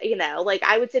yet, like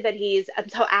I would say that he's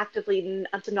so actively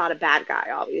not a bad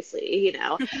guy, obviously,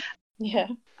 Yeah.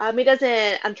 He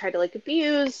doesn't try to like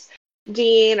abuse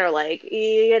Dean or like,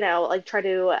 like try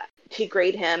to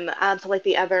degrade him so like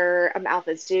the other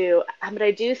alphas do. But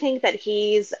I do think that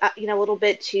he's, a little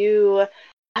bit too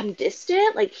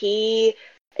distant. Like he,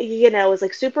 is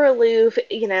like super aloof,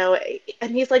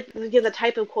 and he's like, the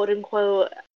type of quote unquote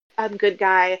good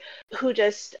guy who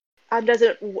just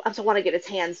doesn't want to get his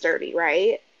hands dirty,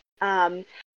 right? And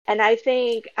I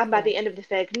think by the end of the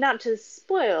fic, not to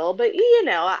spoil, but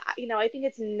I think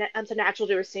it's so natural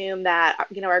to assume that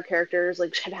our characters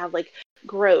like should have like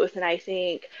growth, and I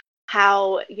think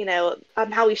how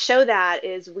how we show that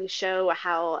is we show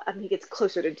how he gets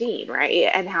closer to Dean,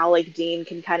 right, and how like Dean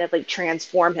can kind of like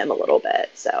transform him a little bit.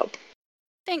 So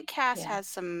I think Cass has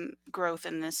some growth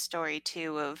in this story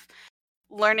too, of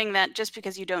learning that just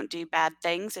because you don't do bad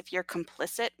things, if you're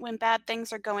complicit when bad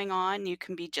things are going on, you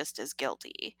can be just as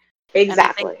guilty.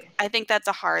 Exactly. And I think that's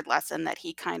a hard lesson that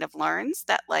he kind of learns,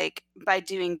 that like by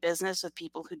doing business with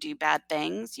people who do bad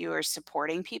things, you are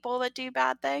supporting people that do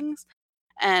bad things.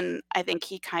 And I think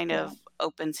he kind of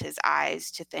opens his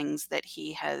eyes to things that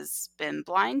he has been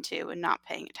blind to and not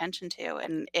paying attention to.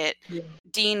 And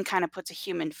Dean kind of puts a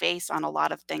human face on a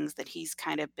lot of things that he's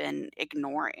kind of been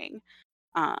ignoring.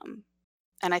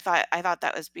 And I thought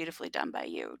that was beautifully done by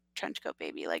you, Trenchcoat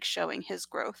Baby, like showing his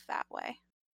growth that way.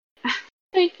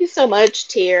 Thank you so much,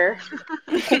 Tear.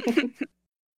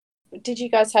 Did you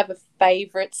guys have a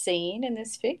favorite scene in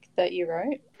this fic that you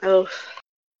wrote? Oh,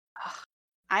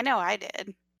 I know I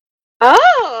did.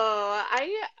 Oh,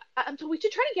 so we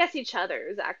should try to guess each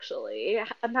other's, actually.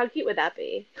 How cute would that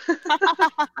be?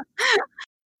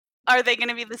 Are they going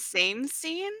to be the same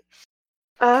scene?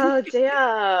 Oh,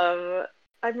 damn.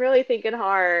 I'm really thinking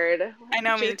hard. I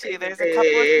know, me too. There's a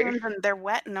couple of scenes and they're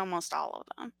wet in almost all of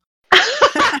them.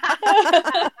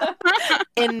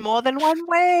 In more than one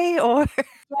way, or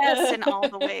yes, in all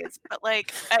the ways. But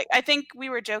like, I think we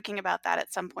were joking about that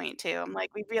at some point too. I'm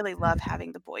like, we really love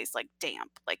having the boys like damp,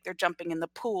 like they're jumping in the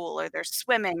pool or they're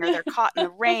swimming or they're caught in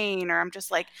the rain, or I'm just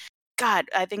like, God,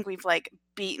 I think we've like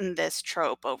beaten this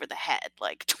trope over the head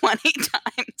like 20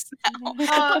 times now.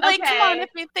 But like, come on, if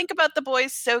we think about the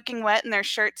boys soaking wet and their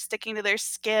shirts sticking to their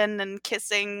skin and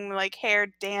kissing like hair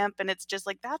damp, and it's just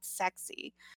like, that's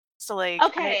sexy. So like,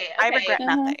 I regret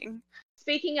nothing.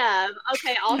 Speaking of,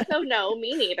 also no,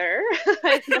 me neither.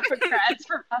 I have no regrets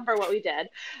for what we did.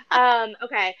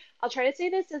 Okay, I'll try to say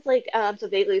this as like so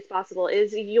vaguely as possible.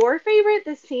 Is your favorite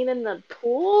the scene in the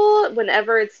pool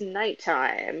whenever it's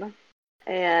nighttime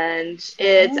and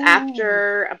it's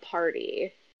after a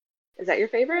party? Is that your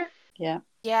favorite? Yeah.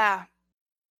 Yeah.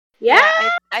 Yeah,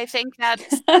 I think that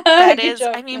is.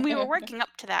 job. I mean, we were working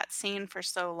up to that scene for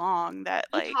so long that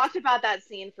like we talked about that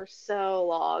scene for so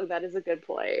long. That is a good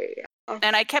point.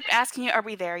 And I kept asking you, "Are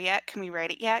we there yet? Can we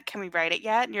write it yet? Can we write it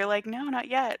yet?" And you're like, "No, not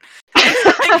yet."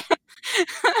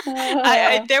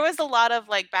 There was a lot of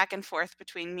like back and forth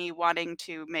between me wanting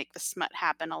to make the smut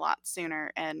happen a lot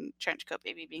sooner and Trenchcoat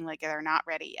Baby being like, "They're not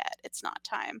ready yet. It's not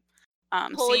time."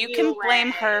 So you can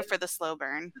blame her for the slow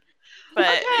burn.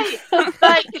 But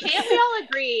but can't we all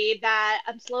agree that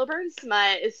slow burn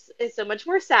smut is so much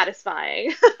more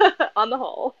satisfying on the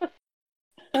whole?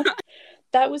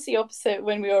 That was the opposite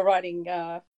when we were writing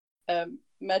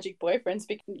Magic Boyfriends.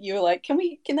 You were like, "Can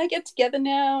they get together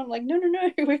now?" I'm like, "No,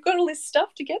 we've got all this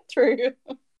stuff to get through."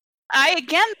 I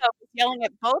again though was yelling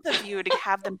at both of you to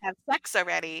have them have sex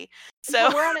already. So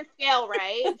we're on a scale,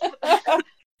 right?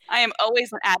 I am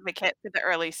always an advocate for the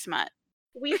early smut.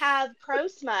 We have pro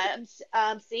smut,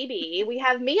 CB. We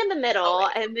have me in the middle,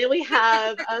 and then we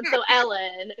have so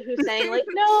Ellen who's saying like,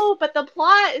 "No, but the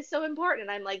plot is so important."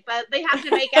 And I'm like, "But they have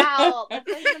to make out. Let's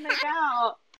let them make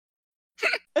out."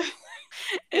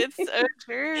 It's so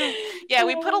true. Yeah,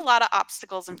 we put a lot of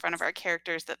obstacles in front of our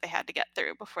characters that they had to get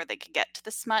through before they could get to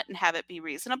the smut and have it be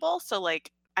reasonable. So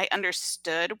like, I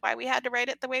understood why we had to write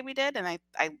it the way we did, and I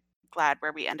glad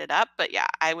where we ended up. But yeah,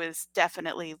 I was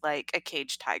definitely like a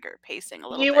caged tiger pacing a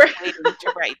little bit waiting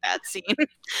to write that scene.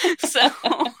 So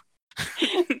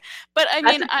but I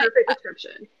mean, that's a perfect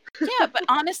description. Yeah, but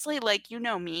honestly, like, you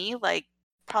know me, like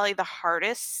probably the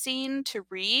hardest scene to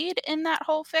read in that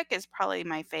whole fic is probably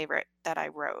my favorite that I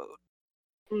wrote.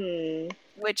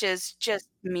 Which is just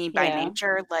me by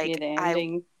nature. Like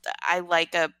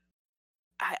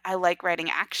I like writing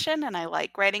action, and I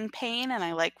like writing pain, and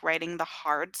I like writing the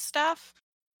hard stuff.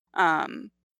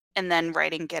 And then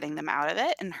writing getting them out of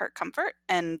it and hurt comfort.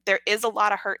 And there is a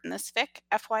lot of hurt in this fic,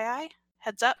 FYI.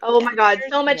 Heads up. Oh my god,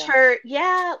 so much hurt.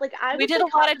 Yeah, like we did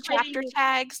a lot of chapter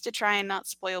tags to try and not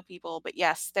spoil people, but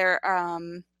yes, there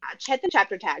check the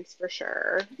chapter tags for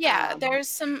sure. Yeah, there's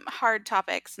some hard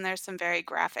topics and there's some very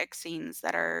graphic scenes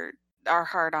that are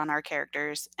hard on our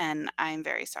characters, and I'm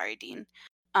very sorry, Dean.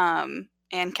 And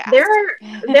Cass.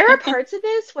 There are parts of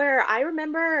this where I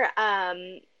remember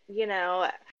you know,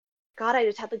 God, I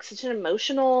just had like such an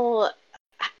emotional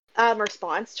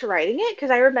response to writing it,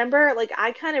 because I remember like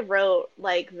I kind of wrote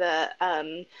like the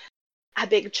a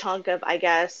big chunk of, I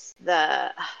guess,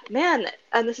 the man,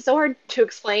 and this is so hard to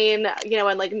explain, you know,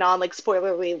 in like non like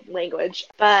spoilerly language,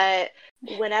 but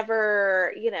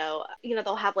whenever you know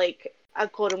they'll have like a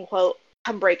quote unquote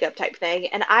breakup type thing,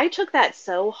 and I took that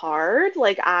so hard,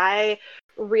 like I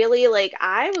really like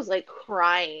I was like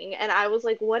crying, and I was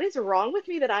like, what is wrong with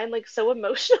me that I'm like so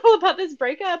emotional about this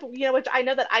breakup, you know, which I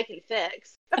know that I can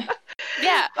fix.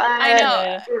 Yeah, I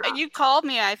know. You called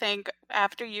me, I think,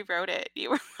 after you wrote it. You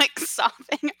were like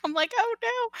sobbing. I'm like, oh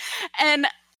no. And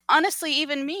honestly,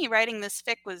 even me writing this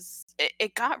fic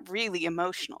it got really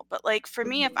emotional. But like for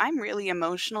me, if I'm really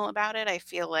emotional about it, I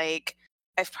feel like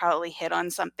I've probably hit on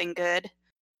something good.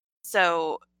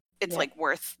 So it's like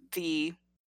worth the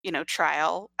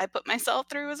trial I put myself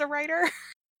through as a writer.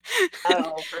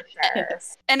 Oh, for sure.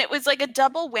 Yes. And it was like a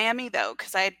double whammy though,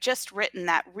 because I had just written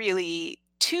that really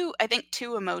two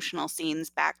emotional scenes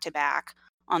back to back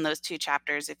on those 2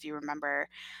 chapters, if you remember.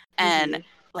 And Mhm.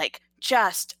 like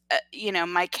just,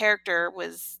 my character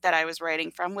that I was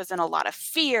writing from was in a lot of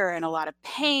fear and a lot of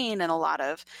pain and a lot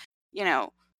of,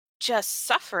 just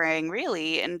suffering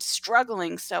really and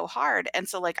struggling so hard. And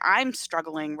so like I'm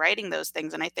struggling writing those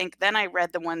things. And I think then I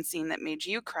read the one scene that made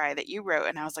you cry that you wrote,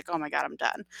 and I was like, oh my God, I'm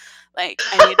done. Like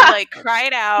I need to like cry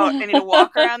it out. I need to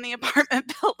walk around the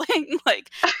apartment building. Like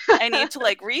I need to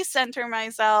like recenter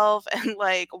myself and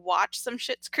like watch some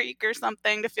Schitt's Creek or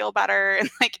something to feel better and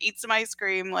like eat some ice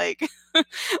cream. Like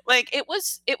like it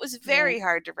was very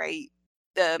hard to write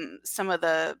some of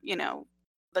the,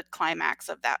 the climax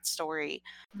of that story.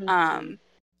 Mhm.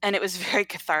 And it was very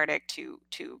cathartic to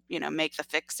make the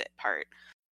fix it part.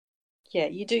 Yeah,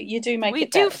 you do make We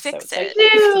it do better. fix so it.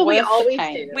 it's We worth the always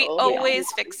pain. do. We Yeah. always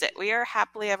fix it. We are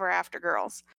happily ever after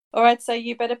girls. All right, so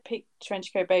you better pick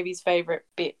Trenchcoat Baby's favorite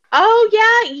bit. Oh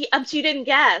yeah, so you didn't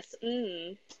guess.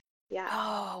 Yeah.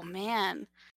 Oh man.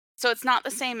 So it's not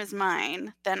the same as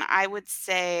mine. Then I would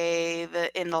say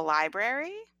in the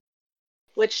library.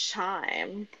 Which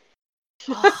time?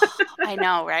 Oh, I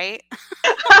know, right?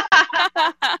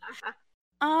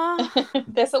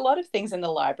 There's a lot of things in the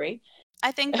library.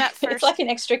 I think that first, it's like an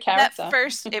extra character.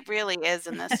 It really is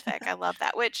in this fic. I love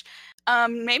that. Which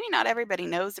maybe not everybody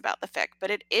knows about the fic, but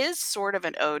it is sort of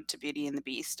an ode to Beauty and the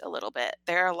Beast a little bit.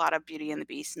 There are a lot of Beauty and the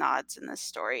Beast nods in this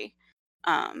story.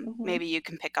 Maybe you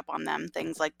can pick up on them.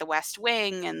 Things like the West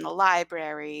Wing and the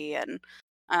library and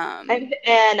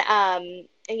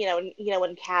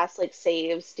when Cass like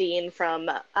saves Dean from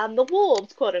the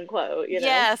wolves, quote unquote.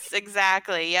 Yes,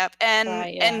 exactly. Yep. And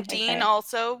Right, yeah, and Dean okay.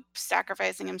 also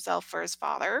sacrificing himself for his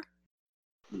father,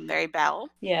 Very Bell.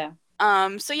 Yeah.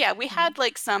 So yeah, we had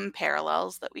like some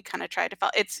parallels that we kind of tried to follow.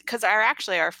 It's because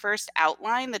our first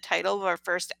outline, the title of our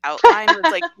first outline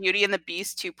was like Beauty and the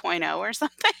Beast 2.0 or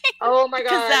something. Oh my God.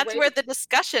 Because that's where the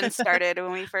discussion started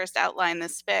when we first outlined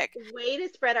this fic. Way to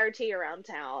spread our tea around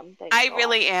town. Thanks, I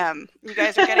really am. You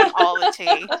guys are getting all the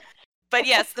tea. But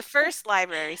yes, the first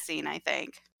library scene, I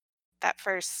think. That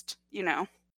first,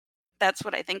 that's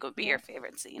what I think would be your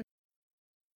favorite scene.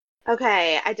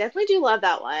 Okay, I definitely do love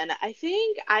that one. I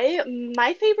think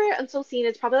my favorite until scene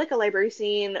is probably like a library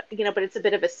scene, but it's a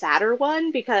bit of a sadder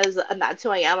one because that's who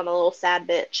I am. I'm a little sad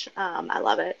bitch. I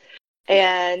love it.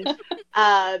 And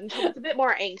it's a bit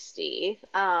more angsty.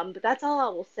 But that's all I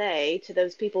will say to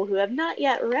those people who have not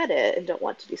yet read it and don't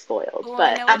want to be spoiled. Well,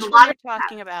 but I know which one you're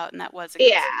talking about, and that was a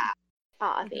good yeah. scene.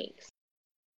 Aw, thanks.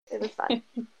 It was fun.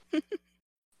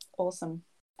 Awesome.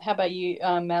 How about you,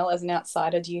 Mel, as an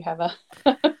outsider? Do you have a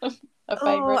favorite?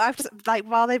 Oh, I've just,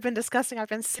 while they've been discussing, I've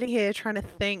been sitting here trying to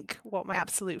think what my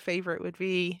absolute favorite would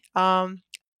be. I'm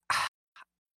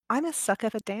a sucker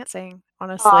for dancing,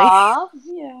 honestly. Aww.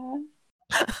 Yeah.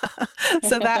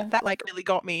 So that like really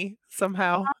got me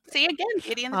somehow. See again,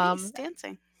 Beauty and the Beast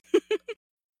dancing.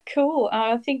 Cool.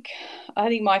 I think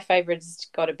my favorite's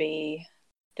got to be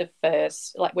the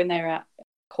first, like when they're out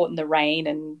caught in the rain,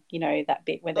 and that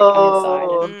bit when they come inside,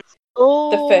 and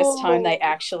the first time they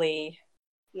actually,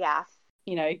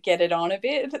 get it on a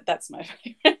bit. That's my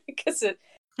favorite because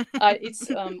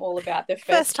it's all about the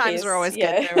first times kiss. are always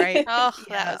good, though, right? Oh,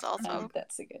 that was also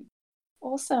that's a good.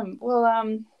 Awesome. Well,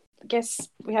 I guess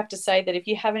we have to say that if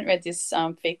you haven't read this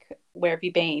fic, where have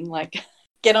you been? Like,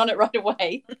 get on it right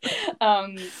away.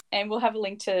 And we'll have a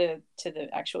link to the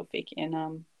actual fic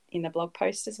in the blog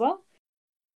post as well.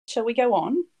 Shall we go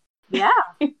on? Yeah.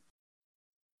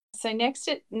 So next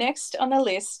on the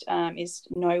list is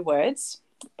No Words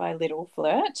by Little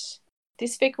Flirt.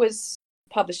 This fic was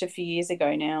published a few years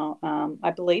ago now.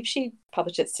 I believe she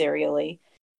published it serially,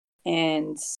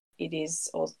 and it's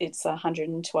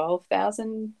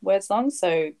 112,000 words long,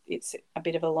 so it's a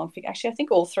bit of a long fic. Actually, I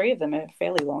think all 3 of them are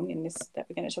fairly long in this that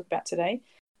we're going to talk about today.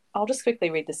 I'll just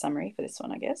quickly read the summary for this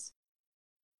one, I guess.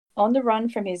 On the run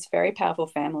from his very powerful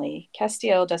family,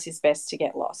 Castiel does his best to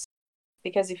get lost,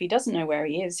 because if he doesn't know where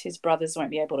he is, his brothers won't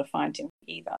be able to find him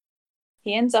either.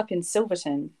 He ends up in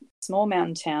Silverton, a small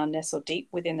mountain town nestled deep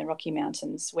within the Rocky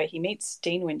Mountains, where he meets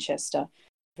Dean Winchester,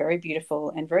 very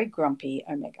beautiful and very grumpy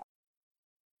Omega.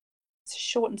 It's a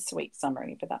short and sweet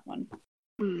summary for that one.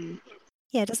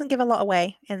 Yeah, it doesn't give a lot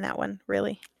away in that one,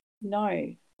 really.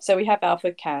 No. So we have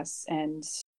Alpha, Cass, and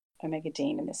Omega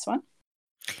Dean in this one.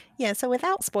 Yeah, so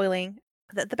without spoiling,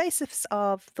 the basis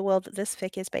of the world that this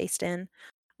fic is based in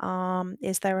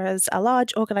is there was a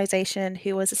large organization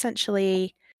who was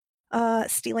essentially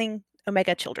stealing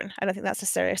Omega children. I don't think that's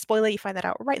necessarily a spoiler. You find that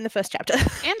out right in the first chapter.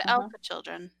 And Alpha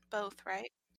children, both,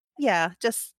 right? I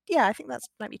think that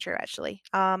might be true, actually.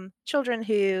 Children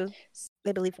who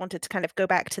they believe wanted to kind of go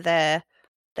back to their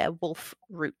wolf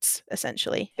roots,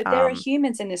 essentially. But there are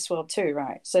humans in this world too,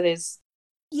 right? So there's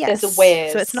yes, there's a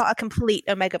wares. So it's not a complete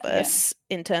Omegaverse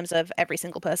in terms of every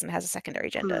single person has a secondary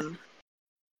gender.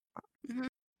 Mm-hmm.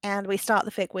 And we start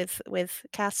the fic with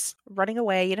Cass running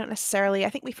away. You don't necessarily, I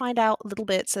think we find out little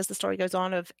bits as the story goes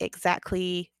on of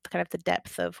exactly kind of the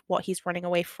depth of what he's running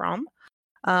away from.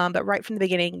 But right from the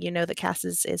beginning, you know that Cass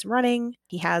is running.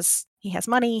 He has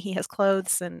money, he has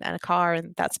clothes and a car,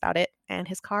 and that's about it. And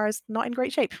his car is not in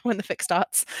great shape when the fic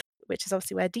starts, which is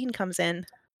obviously where Dean comes in.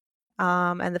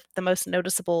 And the most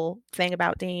noticeable thing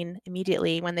about Dean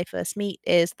immediately when they first meet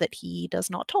is that he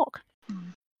does not talk.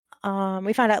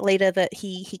 We find out later that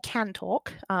he can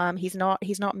talk. He's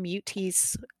not mute.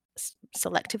 He's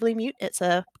selectively mute. It's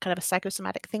a kind of a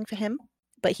psychosomatic thing for him.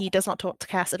 But he does not talk to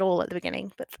Cass at all at the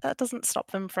beginning. But that doesn't stop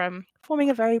them from forming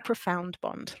a very profound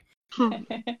bond. Of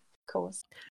course.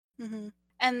 Mm-hmm.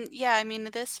 And yeah, I mean,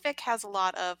 this fic has a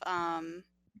lot of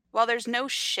while there's no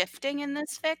shifting in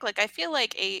this fic, like I feel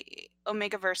like a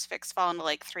Omegaverse fics fall into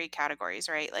like 3 categories,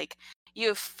 right? Like you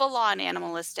have full-on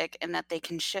animalistic in that they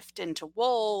can shift into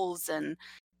wolves, and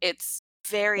it's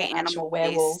very animal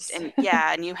werewolves. And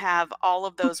and you have all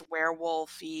of those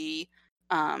werewolfy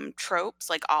tropes,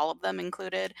 like all of them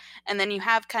included. And then you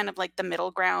have kind of like the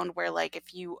middle ground where like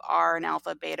if you are an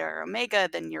alpha, beta, or omega,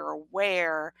 then you're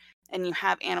aware and you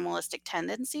have animalistic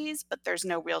tendencies, but there's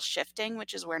no real shifting,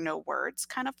 which is where no words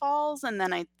kind of falls. And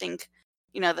then I think,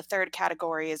 the third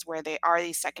category is where they are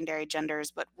these secondary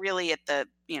genders, but really at the,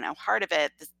 heart of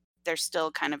it, they're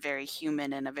still kind of very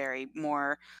human and a very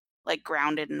more like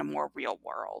grounded in a more real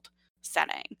world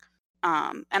setting.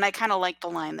 And I kind of like the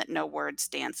line that no words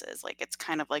dances. Like it's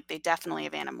kind of like they definitely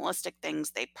have animalistic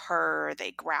things. They purr,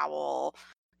 they growl,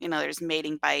 there's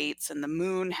mating bites, and the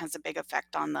moon has a big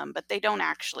effect on them, but they don't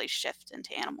actually shift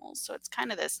into animals. So it's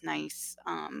kind of this nice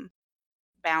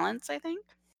balance, I think.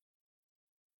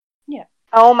 Yeah.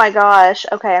 Oh my gosh.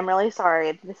 Okay, I'm really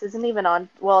sorry. This isn't even on,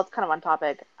 well, it's kind of on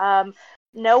topic.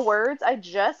 No words. I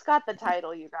just got the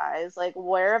title, you guys. Like,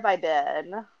 where have I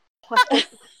been?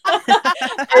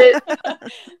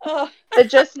 It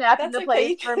just snapped into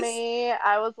place for me.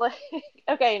 I was like,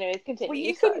 okay, anyways, continue.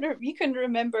 Well, you couldn't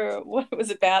remember what it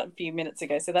was about a few minutes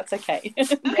ago, so that's okay.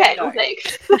 Okay, well,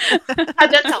 thanks. That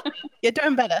does help me. You're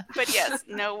doing better. But yes,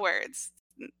 no words.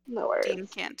 No words. Dean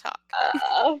can't talk.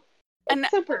 And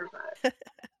so perfect.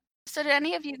 So did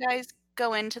any of you guys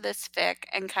go into this fic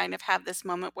and kind of have this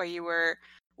moment where you were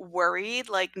worried,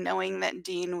 like knowing that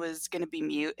Dean was going to be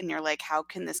mute, and you're like, how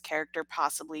can this character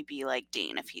possibly be like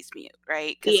Dean if he's mute,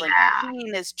 right? Because like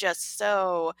Dean is just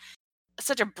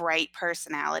such a bright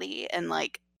personality, and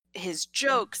like his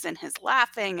jokes and his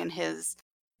laughing and his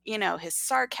his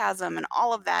sarcasm and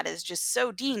all of that is just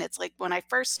so Dean. It's like when I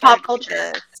first started pop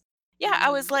culture. I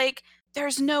was like,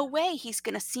 there's no way he's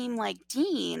going to seem like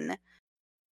Dean,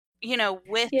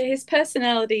 with his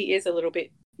personality is a little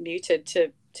bit muted,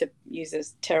 to use a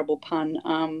terrible pun,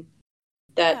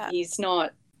 he's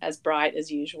not as bright as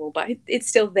usual, but it's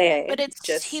still there. But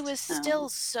he was still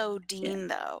so Dean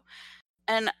though.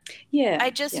 And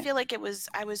I just feel like I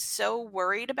was so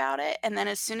worried about it. And then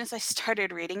as soon as I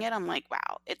started reading it, I'm like,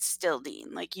 wow, it's still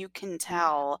Dean. Like you can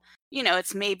tell,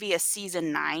 it's maybe a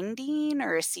season 9 Dean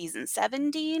or a season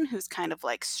 7 Dean who's kind of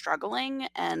like struggling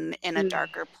and in a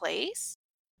darker place.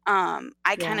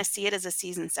 I kind of see it as a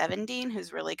season 7 Dean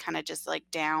who's really kind of just like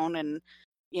down and,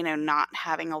 not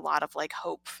having a lot of like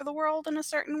hope for the world in a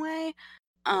certain way.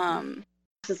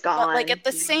 This is gone. But like at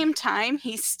the same time,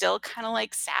 he's still kind of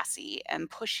like sassy and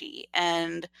pushy,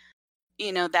 and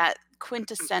that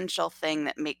quintessential thing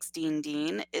that makes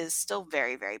Dean is still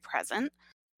very, very present.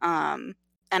 And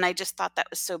I just thought that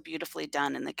was so beautifully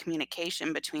done, and the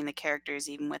communication between the characters,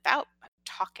 even without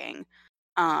talking,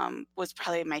 was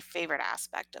probably my favorite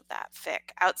aspect of that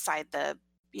fic, outside the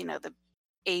the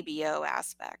ABO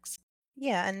aspects.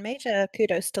 Yeah, and major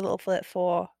kudos to Littlefoot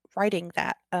for writing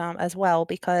that as well,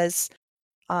 because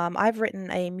I've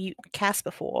written a mute Cass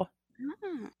before,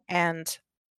 and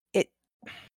it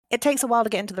takes a while to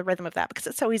get into the rhythm of that because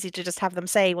it's so easy to just have them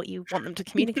say what you want them to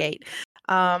communicate.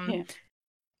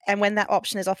 And when that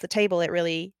option is off the table, it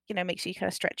really makes you kind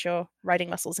of stretch your writing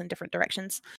muscles in different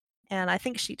directions. And I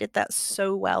think she did that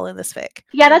so well in this fic.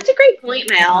 Yeah, that's a great point,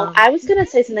 Mel. I was going to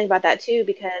say something about that too,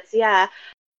 because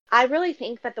I really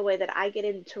think that the way that I get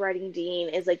into writing Dean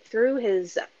is like through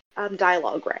his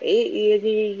dialogue, right?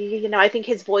 I think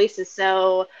his voice is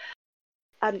so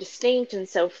distinct and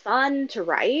so fun to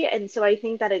write. And so I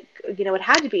think that it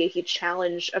had to be a huge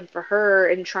challenge for her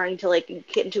in trying to like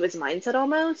get into his mindset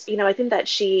almost. I think that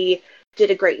she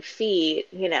did a great feat,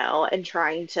 in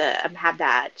trying to have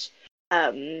that,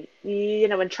 and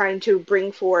trying to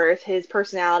bring forth his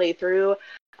personality through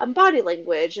body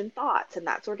language and thoughts and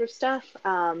that sort of stuff.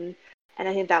 And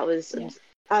I think that was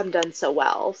done so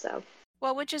well. So.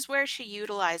 Well, which is where she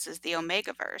utilizes the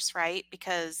Omegaverse, right?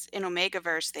 Because in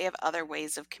Omegaverse, they have other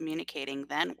ways of communicating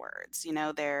than words.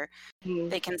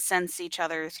 They can sense each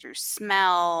other through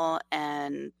smell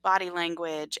and body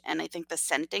language. And I think the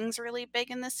scenting's really big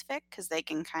in this fic because they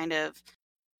can kind of,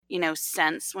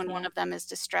 sense when one of them is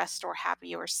distressed or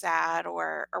happy or sad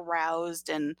or aroused.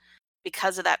 And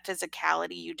because of that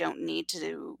physicality, you don't need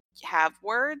to have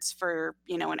words for,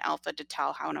 an alpha to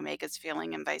tell how an omega is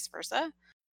feeling and vice versa.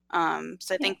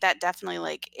 So I think that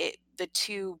definitely the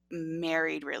two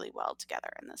married really well together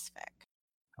in this fic.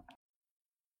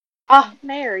 Oh,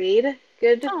 married.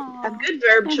 Good. A good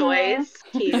verb choice.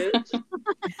 Cute.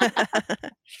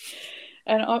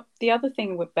 And the other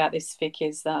thing about this fic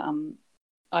is that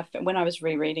when I was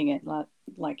rereading it,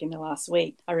 like in the last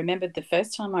week, I remembered the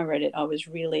first time I read it, I was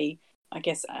really, I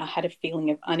guess I had a feeling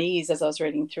of unease as I was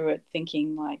reading through it,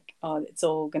 thinking like, oh, it's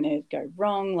all going to go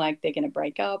wrong, like they're going to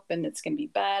break up and it's going to be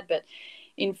bad. But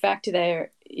in fact,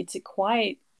 it's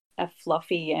quite a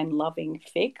fluffy and loving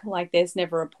fic. Like there's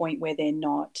never a point where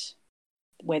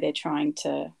they're trying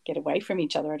to get away from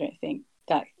each other. I don't think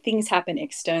that things happen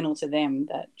external to them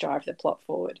that drive the plot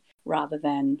forward rather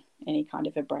than any kind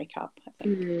of a breakup, I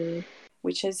think,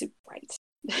 which is great.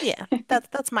 Yeah,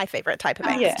 that's my favorite type of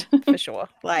angst for sure.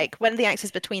 Like when the angst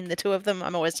is between the two of them,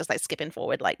 I'm always just like skipping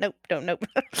forward, like nope.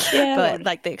 Yeah, but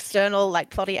like the external, like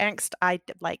plotty angst, I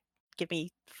like give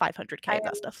me 500k of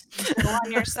that stuff.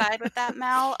 On your side with that,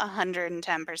 Mal,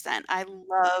 110%. I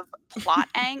love plot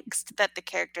angst that the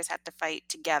characters have to fight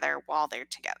together while they're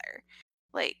together.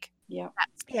 Like,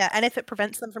 yeah, and if it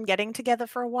prevents them from getting together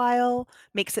for a while,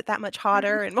 makes it that much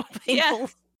harder and more painful.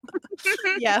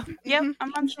 Yep,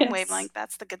 I'm on the same wavelength.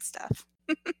 That's the good stuff.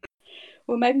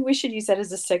 Well, maybe we should use that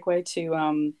as a segue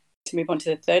to move on to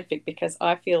the third fic, because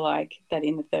I feel like that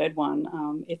in the third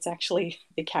one, it's actually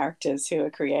the characters who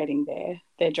are creating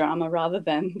their drama rather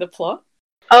than the plot.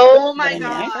 Oh my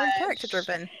god! Very character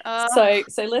driven. So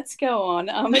let's go on.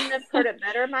 Couldn't have put it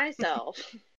better myself.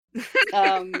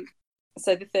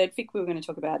 So the third fic we were going to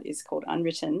talk about is called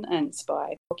Unwritten, and it's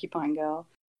by Porcupine Girl.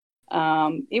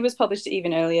 It was published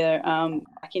even earlier,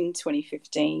 back in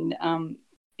 2015.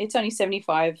 It's only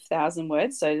 75,000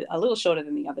 words, so a little shorter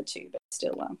than the other two, but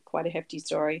still quite a hefty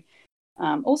story.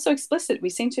 Also explicit. We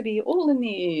seem to be all in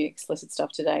the explicit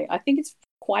stuff today. I think it's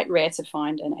quite rare to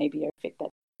find an ABO fic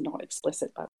that's not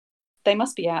explicit. But they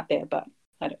must be out there, but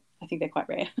I think they're quite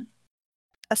rare.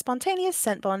 A spontaneous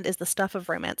scent bond is the stuff of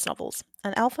romance novels.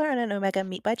 An alpha and an omega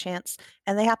meet by chance,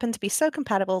 and they happen to be so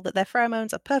compatible that their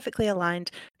pheromones are perfectly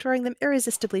aligned, drawing them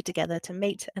irresistibly together to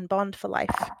mate and bond for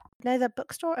life. Neither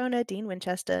bookstore owner Dean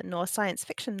Winchester nor science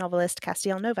fiction novelist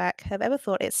Castiel Novak have ever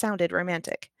thought it sounded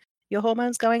romantic. Your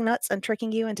hormones going nuts and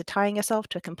tricking you into tying yourself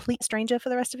to a complete stranger for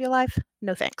the rest of your life?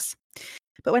 No thanks.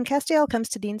 But when Castiel comes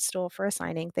to Dean's store for a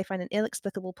signing, they find an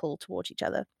inexplicable pull towards each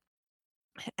other,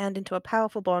 and into a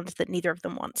powerful bond that neither of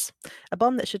them wants. A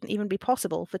bond that shouldn't even be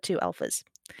possible for two alphas.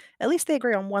 At least they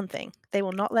agree on one thing. They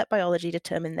will not let biology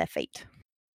determine their fate.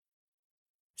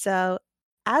 So,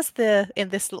 as in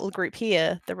this little group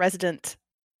here, the resident,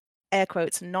 air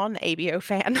quotes, non-ABO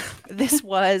fan, this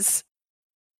was,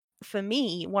 for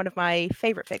me, one of my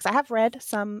favorite fics. I have read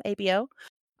some ABO.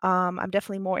 I'm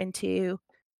definitely more into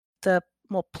the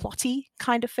more plotty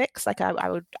kind of fics. Like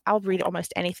I'll read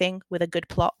almost anything with a good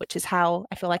plot, which is how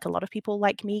I feel like a lot of people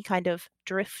like me kind of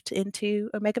drift into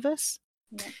Omegaverse.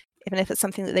 Yeah. Even if it's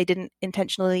something that they didn't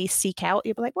intentionally seek out,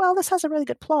 you'll be like, well, this has a really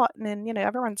good plot, and then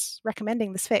everyone's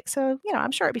recommending this fic, so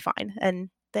I'm sure it'll be fine.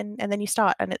 And then you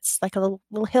start, and it's like a little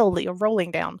hill that you're rolling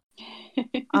down.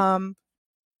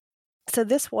 So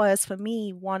this was for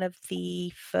me one of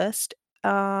the first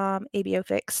ABO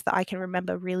fics that I can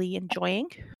remember really enjoying.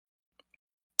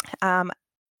 And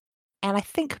I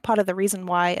think part of the reason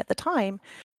why at the time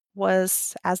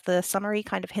was, as the summary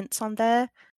kind of hints on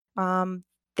there,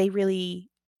 they really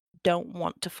don't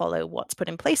want to follow what's put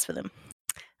in place for them.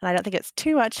 And I don't think it's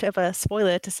too much of a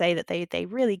spoiler to say that they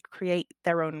really create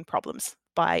their own problems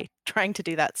by trying to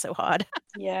do that so hard.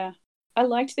 Yeah. I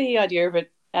liked the idea of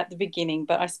it at the beginning,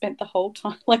 but I spent the whole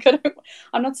time,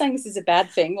 I'm not saying this is a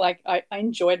bad thing. Like, I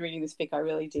enjoyed reading this fic. I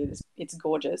really did. It's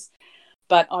gorgeous.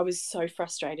 But I was so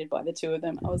frustrated by the two of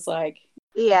them. I was like,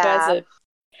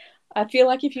 I feel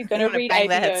like if you're going to wanna read bang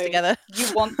their heads ABO, together.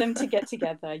 you want them to get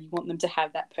together. You want them to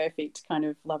have that perfect kind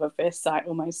of love at first sight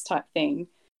almost type thing,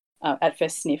 at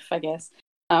first sniff, I guess.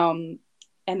 And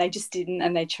they just didn't,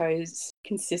 and they chose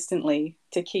consistently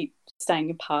to keep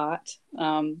staying apart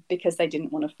because they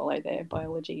didn't want to follow their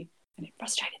biology, and it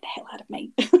frustrated the hell out of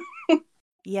me.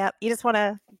 Yep, you just want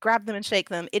to grab them and shake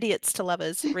them. Idiots to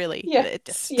lovers, really. Yeah, It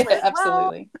just... yeah,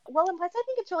 absolutely. Well, and plus I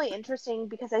think it's really interesting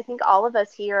because I think all of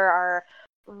us here are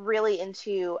really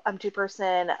into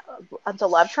two-person into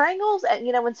love triangles, and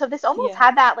and so this almost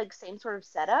had that like same sort of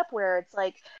setup where it's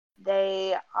like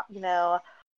they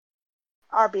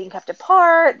are being kept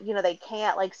apart. They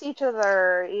can't like see each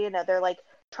other. They're like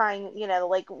trying.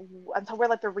 Like until we're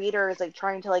like the reader is like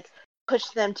trying to like push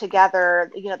them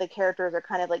together. The characters are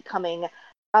kind of like coming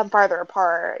farther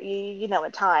apart.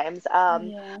 At times.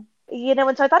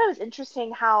 And so I thought it was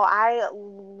interesting how I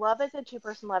love it, the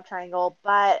two-person love triangle,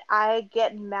 but I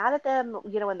get mad at them,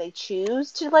 when they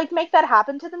choose to like make that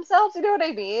happen to themselves. You know what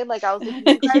I mean? Like I was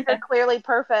like, you guys are clearly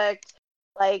perfect.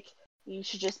 Like you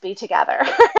should just be together.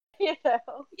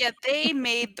 Yeah, they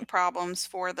made the problems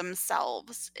for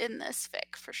themselves in this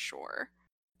fic for sure.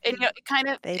 And it kind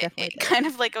of, They definitely did. kind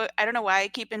of like I don't know why I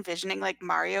keep envisioning like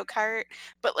Mario Kart,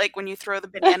 but like when you throw the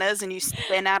bananas and you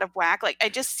spin out of whack, like I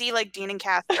just see like Dean and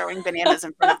Cass throwing bananas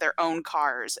in front of their own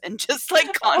cars and just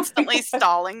like constantly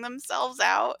stalling themselves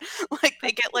out. Like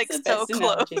they get like so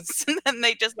close and then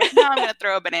they just like, no, I'm gonna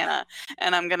throw a banana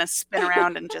and I'm gonna spin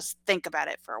around and just think about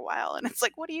it for a while. And it's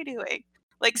like, what are you doing?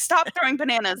 Like, stop throwing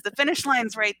bananas. The finish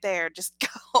line's right there. Just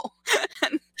go.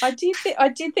 I did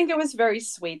think it was very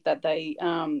sweet that they,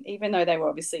 even though they were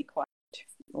obviously quite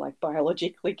like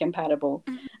biologically compatible,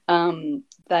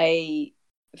 they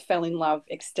fell in love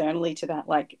externally to that,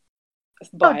 like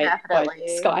by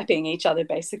Skyping each other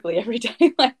basically every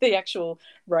day. Like the actual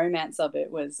romance of it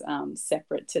was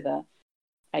separate to the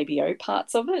ABO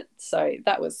parts of it. So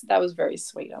that was very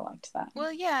sweet. I liked that.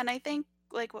 Well, yeah, and I think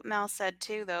like what Mel said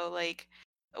too, though, like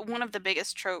one of the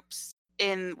biggest tropes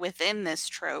within this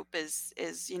trope is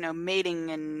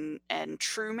mating and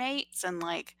true mates, and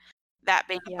like that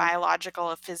being a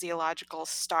biological, a physiological,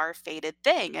 star-fated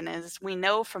thing. And as we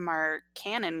know from our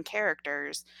canon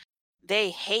characters, they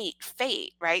hate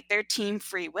fate, right? They're team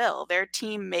free will. They're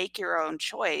team make your own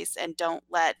choice and don't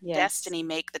let destiny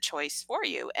make the choice for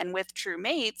you. And with true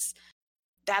mates,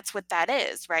 that's what that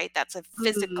is, right? That's a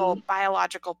physical,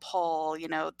 biological pull.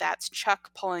 That's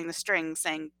Chuck pulling the strings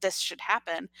saying this should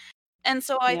happen. And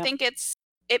so I think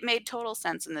it made total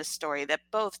sense in this story that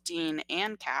both Dean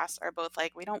and Cass are both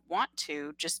like, we don't want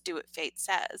to, just do what fate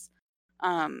says.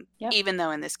 Even though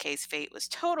in this case, fate was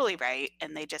totally right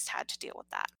and they just had to deal with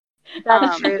that.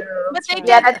 That's true. But they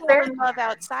did fall in love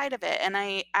outside of it, and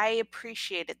I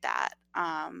appreciated that.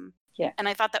 And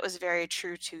I thought that was very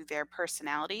true to their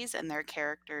personalities and their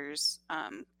characters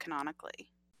canonically.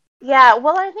 Yeah,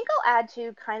 well, I think I'll add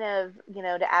to kind of,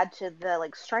 to add to the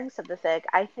like strengths of the fic.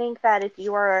 I think that if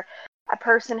you are a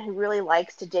person who really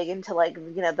likes to dig into like,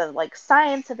 the like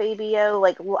science of ABO,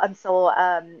 like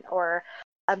Unsoul, or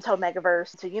Untold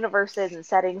Megaverse, to universes and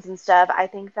settings and stuff, I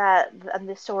think that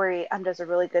this story does a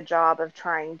really good job of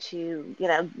trying to,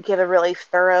 give a really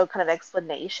thorough kind of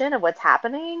explanation of what's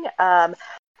happening.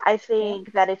 I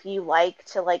think that if you like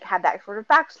to like have that sort of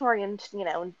backstory and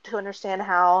to understand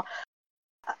how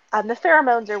the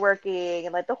pheromones are working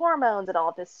and like the hormones and all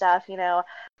of this stuff,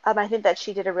 I think that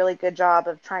she did a really good job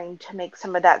of trying to make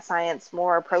some of that science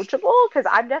more approachable, because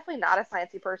I'm definitely not a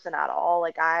sciencey person at all.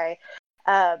 Like I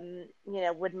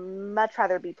would much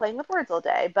rather be playing with words all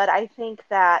day, but I think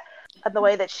that the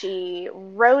way that she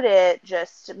wrote it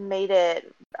just made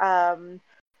it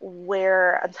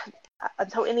where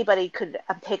until anybody could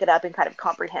pick it up and kind of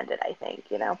comprehend it, I think,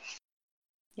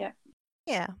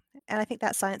 Yeah, and I think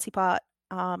that sciencey part,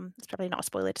 it's probably not a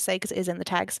spoiler to say because it is in the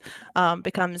tags,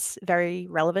 becomes very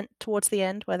relevant towards the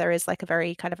end, where there is like a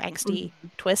very kind of angsty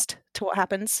twist to what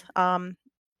happens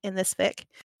in this fic.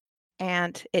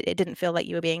 And it didn't feel like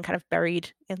you were being kind of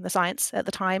buried in the science at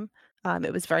the time.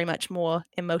 It was very much more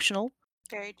emotional.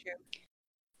 Very true.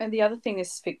 And the other thing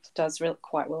this fic does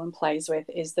quite well and plays with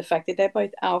is the fact that they're both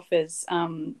alphas.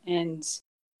 And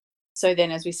so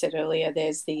then, as we said earlier,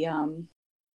 there's the,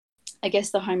 I guess,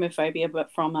 the homophobia,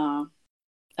 but from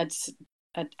an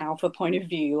alpha point of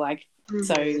view. Like,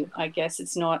 so I guess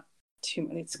it's not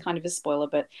it's kind of a spoiler,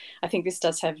 but I think this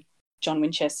does have John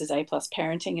Winchester's A+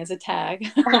 parenting as a tag.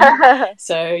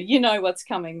 So you know what's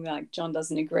coming. Like, John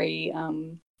doesn't agree.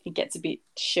 He gets a bit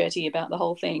shirty about the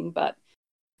whole thing, but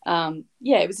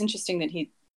it was interesting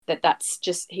that that's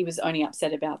just, he was only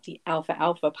upset about the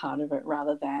alpha part of it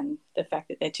rather than the fact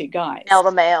that they're two guys. Male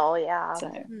to male, yeah.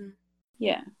 So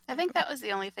Yeah. I think that was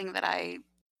the only thing that I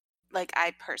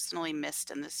personally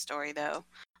missed in this story, though.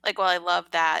 Like, while I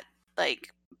love that,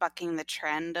 like, bucking the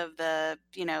trend of the,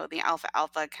 the alpha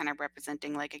alpha kind of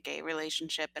representing like a gay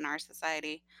relationship in our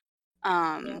society,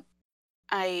 Yeah. um,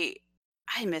 I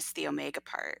I miss the Omega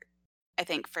part. I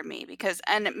think for me, because,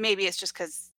 and maybe it's just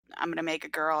because I'm gonna make a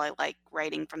girl. I like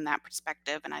writing from that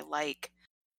perspective, and I like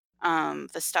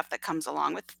the stuff that comes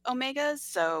along with Omegas.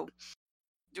 So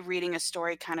reading a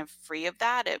story kind of free of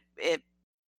that, it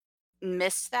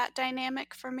missed that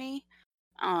dynamic for me.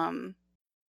 Um,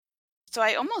 so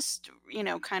I almost,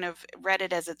 kind of read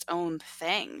it as its own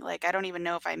thing. Like, I don't even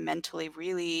know if I mentally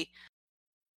really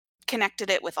connected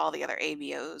it with all the other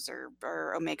ABOs or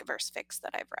Omegaverse fics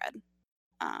that I've read.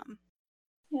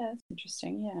 Yeah, that's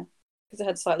interesting. Yeah, because it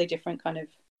had slightly different kind of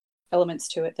elements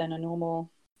to it than a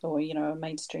normal or a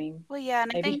mainstream Well, yeah,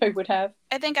 and ABO would have.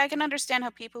 I think I can understand how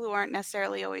people who aren't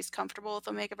necessarily always comfortable with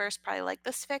Omegaverse probably like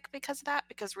this fic because of that,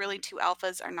 because really two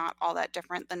alphas are not all that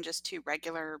different than just two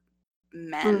regular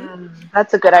men.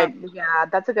 That's a good idea. Yeah,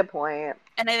 that's a good point.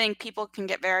 And I think people can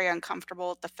get very uncomfortable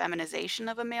with the feminization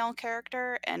of a male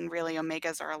character, and really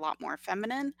Omegas are a lot more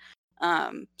feminine.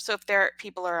 So if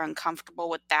people are uncomfortable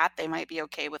with that, they might be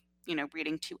okay with,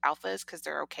 reading two alphas because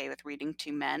they're okay with reading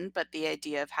two men. But the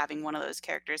idea of having one of those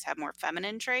characters have more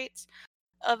feminine traits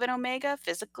of an Omega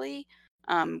physically,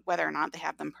 whether or not they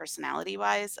have them personality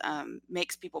wise,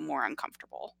 makes people more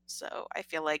uncomfortable. So I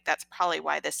feel like that's probably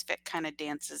why this fic kind of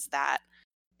dances that.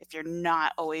 If you're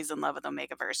not always in love with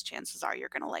Omegaverse, chances are you're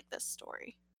going to like this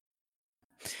story.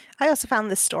 I also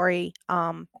found this story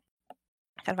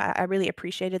I really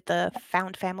appreciated the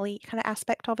found family kind of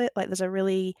aspect of it. Like, there's a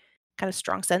really kind of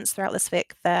strong sense throughout this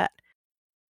fic that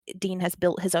Dean has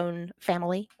built his own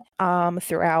family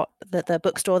throughout the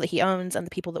bookstore that he owns and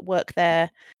the people that work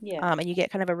there. Yeah. And you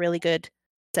get kind of a really good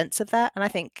sense of that. And I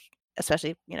think,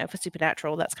 especially for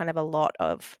Supernatural, that's kind of a lot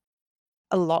of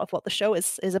what the show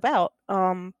is about.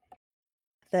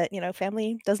 That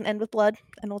family doesn't end with blood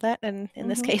and all that, and in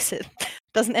this case, it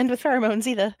doesn't end with pheromones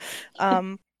either.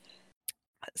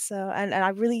 So, and I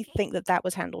really think that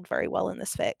was handled very well in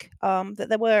this fic. That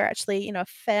there were actually, a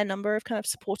fair number of kind of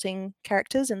supporting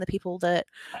characters and the people that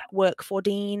work for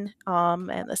Dean, and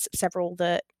there's several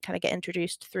that kind of get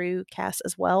introduced through Cass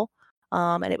as well.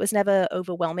 And it was never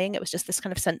overwhelming. It was just this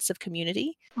kind of sense of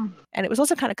community. And it was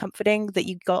also kind of comforting that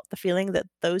you got the feeling that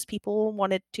those people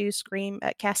wanted to scream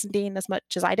at Cass and Dean as much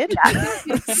as I did.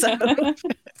 Yeah. So,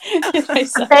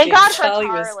 thank God for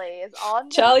Charlie.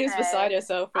 Charlie was beside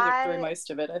herself through most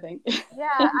of it, I think. Yeah,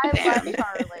 I love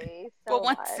Charlie so well,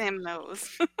 once much. Sam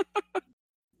knows.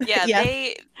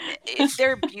 Yeah,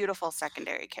 they're beautiful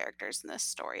secondary characters in this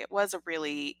story. It was a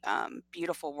really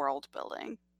beautiful world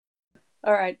building.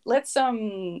 All right, let's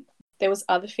there was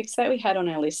other fics that we had on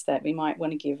our list that we might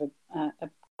want to give a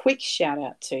quick shout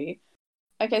out to.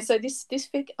 Okay, so this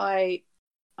fic, I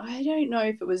don't know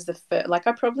if it was the first. Like,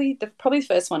 probably the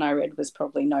first one I read was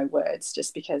probably No Words,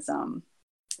 just because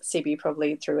CB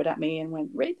probably threw it at me and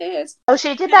went, read this. Oh,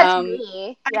 she did that to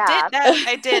me. Yeah.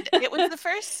 I did. It was the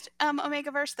first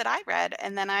Omegaverse that I read,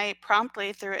 and then I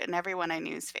promptly threw it in everyone I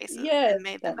knew's faces and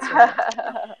made them.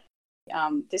 Right.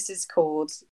 This is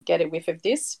called Get a Whiff of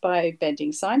This by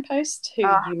Bending Signpost, who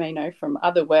you may know from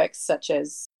other works such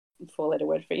as Four-Letter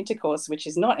Word for Intercourse, which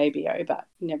is not ABO, but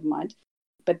never mind.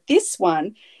 But this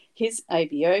one, his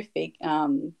ABO fic,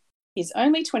 is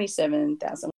only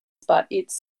 27,000, but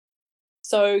it's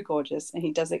so gorgeous, and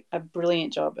he does a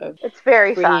brilliant job of it's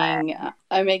very bringing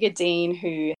Omega Dean,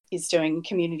 who is doing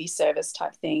community service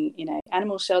type thing in an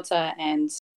animal shelter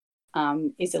and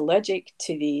is allergic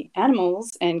to the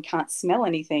animals and can't smell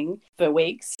anything for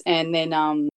weeks. And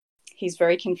then he's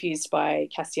very confused by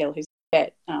Castiel, who's a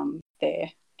vet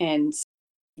there. And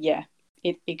yeah,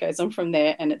 it goes on from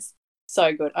there, and it's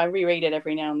so good. I reread it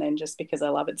every now and then just because I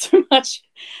love it so much.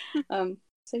 So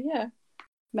yeah.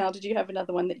 Mal, did you have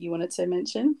another one that you wanted to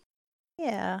mention?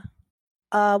 Yeah.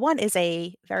 One is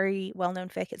a very well-known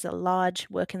fic. It's a large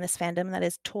work in this fandom, that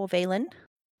is Tor Valen.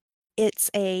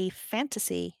 It's a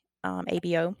fantasy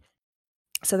ABO.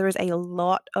 So there is a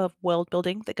lot of world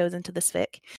building that goes into this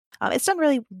fic. It's done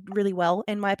really, really well,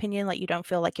 in my opinion. Like, you don't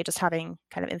feel like you're just having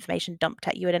kind of information dumped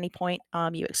at you at any point.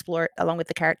 You explore it along with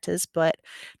the characters, but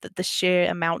the sheer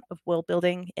amount of world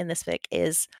building in this fic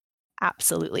is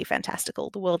absolutely fantastical.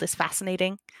 The world is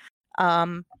fascinating.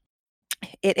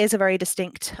 It is a very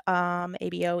distinct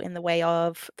ABO in the way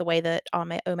that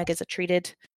Omegas are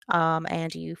treated,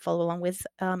 and you follow along with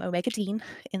Omega Dean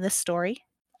in this story,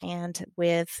 and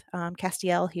with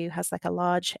Castiel, who has like a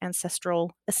large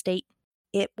ancestral estate.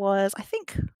 It was, I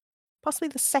think, possibly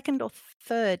the second or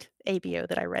third ABO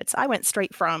that I read. So I went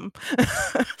straight from.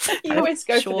 You always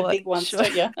go for the big ones,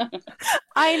 don't you?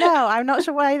 I know. I'm not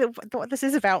sure what this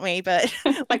is about me, but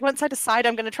like once I decide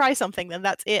I'm going to try something, then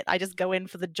that's it. I just go in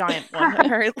for the giant one,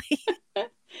 apparently.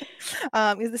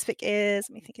 Because this fic is,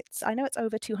 let me think, I know it's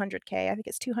over 200k. I think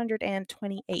it's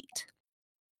 228.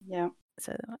 Yeah.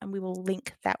 So, and we will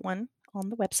link that one on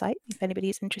the website if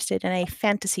anybody's interested in a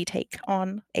fantasy take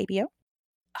on ABO.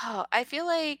 Oh, I feel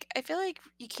like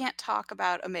you can't talk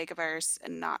about Omegaverse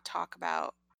and not talk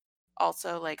about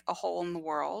also like A Hole in the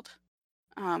World,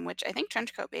 which I think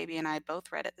Trenchcoat Baby and I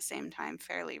both read at the same time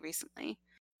fairly recently.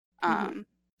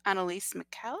 Annalise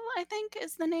McKell, I think,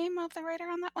 is the name of the writer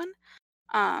on that one.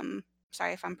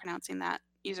 Sorry if I'm pronouncing that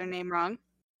username wrong.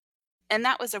 And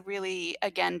that was a really,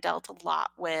 again, dealt a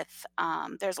lot with,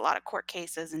 there's a lot of court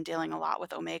cases and dealing a lot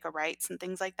with Omega rights and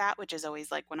things like that, which is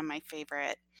always like one of my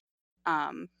favorite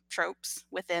tropes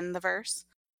within the verse.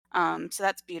 So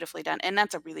that's beautifully done. And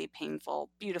that's a really painful,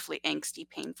 beautifully angsty,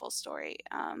 painful story.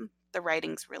 The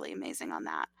writing's really amazing on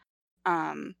that.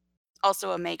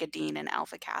 Also Omega Dean and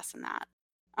Alpha Cass in that.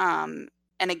 And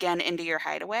again, Into Your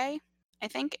Hideaway, I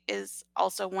think, is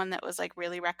also one that was like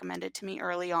really recommended to me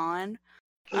early on.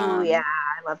 Oh yeah,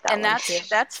 I love that and one too.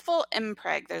 that's full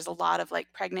impreg. There's a lot of like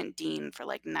pregnant Dean for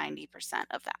like 90%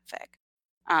 of that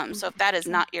fic. So if that is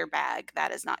not your bag,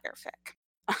 that is not your fic.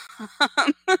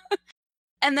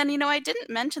 And then, I didn't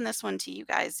mention this one to you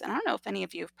guys, and I don't know if any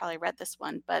of you have probably read this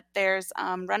one, but there's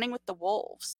Running with the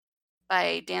Wolves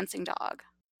by Dancing Dog.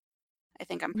 I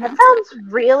think I'm That pronouncing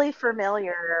sounds really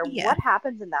familiar. Yeah. What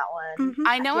happens in that one?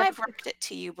 I know I've read it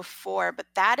to you before, but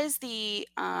that is the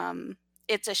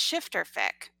it's a shifter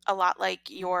fic, a lot like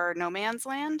your No Man's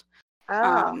Land.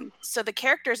 Oh. So the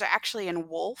characters are actually in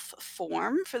wolf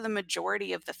form for the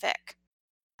majority of the fic.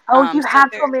 Oh, you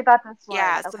have told me about this one.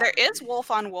 Yeah, so there is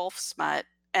wolf on wolf smut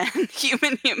and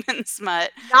human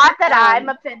smut. Not that I'm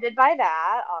offended by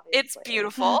that, obviously. It's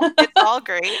beautiful. It's all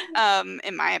great,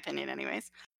 in my opinion anyways.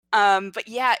 But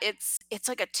yeah, it's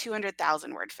like a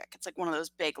 200,000 word fic. It's like one of those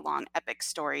big, long, epic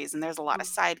stories, and there's a lot of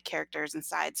side characters and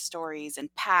side stories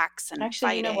and packs and actually,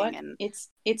 fighting. You know what? And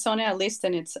it's on our list,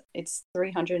 and it's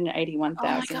 381,000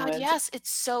 oh my god, words. yes, it's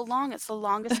so long. It's the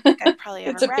longest fic I've probably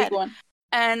ever read. It's a big one.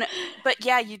 But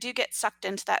yeah, you do get sucked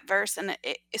into that verse, and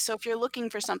so if you're looking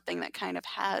for something that kind of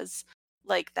has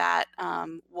like that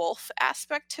wolf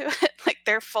aspect to it, like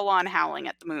they're full on howling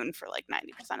at the moon for like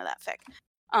 90% of that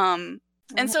fic.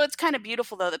 And so it's kind of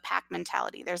beautiful, though, the pack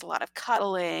mentality. There's a lot of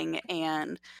cuddling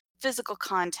and physical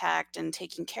contact and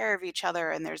taking care of each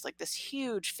other. And there's like this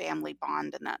huge family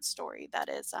bond in that story that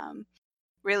is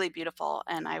really beautiful.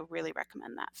 And I really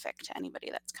recommend that fic to anybody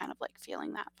that's kind of like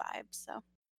feeling that vibe. So,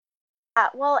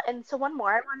 well, and so one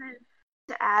more I wanted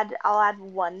to add. I'll add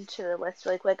one to the list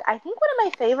really quick. I think one of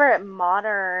my favorite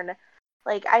modern,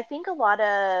 like I think a lot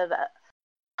of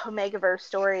Omegaverse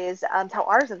stories,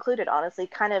 ours included, honestly,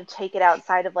 kind of take it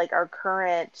outside of like our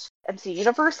current MC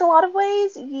universe a lot of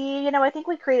ways. I think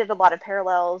we created a lot of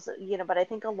parallels, but I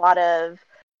think a lot of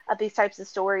these types of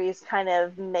stories kind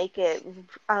of make it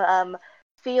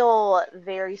feel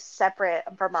very separate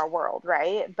from our world,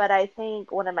 right? But I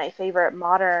think one of my favorite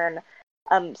modern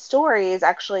stories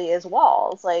actually is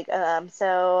Walls. Like,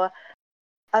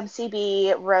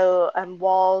 CB wrote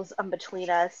Walls Between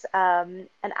Us, and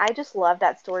I just love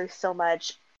that story so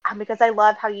much because I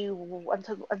love how you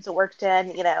worked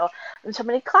in, so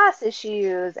many class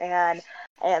issues and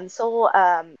so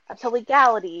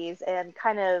legalities and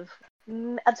kind of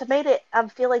to made it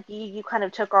feel like you kind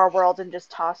of took our world and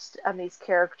just tossed these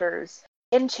characters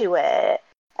into it,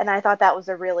 and I thought that was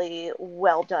a really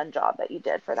well done job that you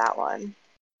did for that one.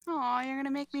 Oh, you're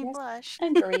gonna make me blush.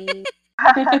 Agree.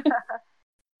 I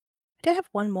did have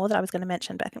one more that I was going to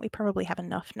mention, but I think we probably have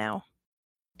enough now.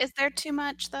 Is there too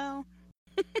much though?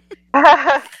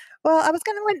 Well, I was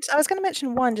going to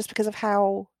mention one just because of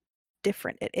how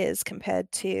different it is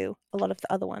compared to a lot of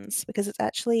the other ones, because it's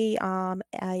actually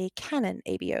a canon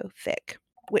ABO fic,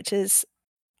 which is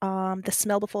The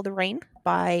Smell Before the Rain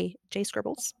by Jay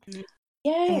Scribbles.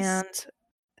 Yes. And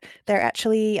they're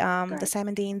actually the Sam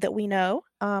and Dean that we know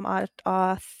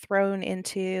are thrown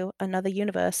into another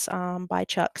universe by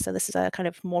Chuck. So this is a kind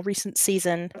of more recent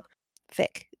season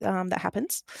fic that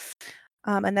happens.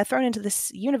 And they're thrown into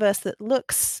this universe that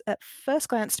looks at first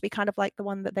glance to be kind of like the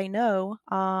one that they know,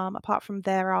 apart from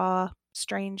there are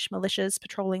strange militias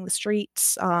patrolling the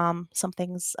streets.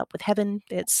 Something's up with heaven.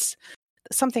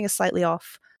 Something is slightly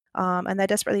off. And they're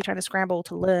desperately trying to scramble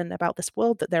to learn about this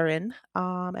world that they're in.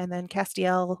 And then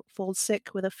Castiel falls sick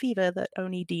with a fever that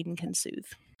only Dean can soothe.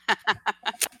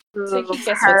 So you Ooh, guess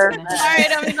what's going to All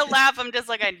happen. right, I'm gonna laugh. I'm just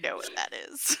like, I know what that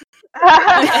is.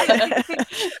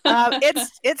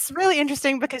 It's really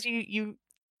interesting because you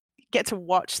get to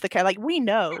watch like we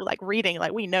know, like reading,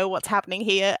 like we know what's happening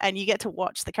here, and you get to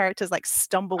watch the characters like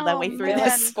stumble their way through They're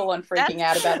like this. full on freaking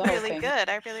out about the whole really thing. good.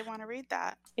 I really want to read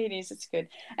that. It is. It's good,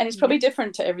 and it's probably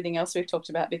different to everything else we've talked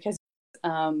about because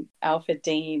Alfred,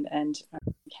 Dean, and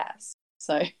Cass.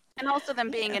 So And also them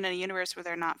being in a universe where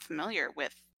they're not familiar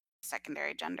with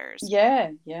secondary genders.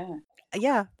 yeah,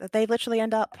 They literally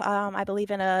end up, I believe,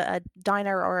 in a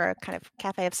diner or a kind of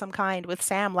cafe of some kind with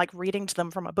Sam, like reading to them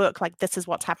from a book, like this is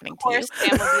what's happening to you. Of course,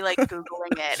 Sam will be like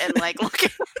Googling it and like looking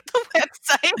at the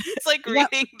website. It's like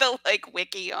reading the like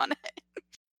wiki on it.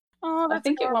 Oh, I that's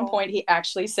think horrible. at one point he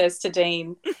actually says to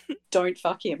Dean, "Don't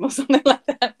fuck him" or something like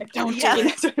that. Like, Don't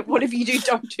do it. Whatever you do,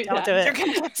 don't do Don't that. do it. You're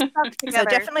gonna get stuck So together.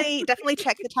 definitely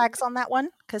check the tags on that one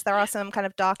because there are some kind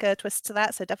of darker twists to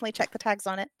that. So definitely check the tags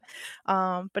on it.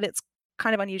 But it's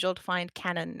kind of unusual to find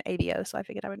canon AVO, so I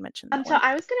figured I would mention that So one.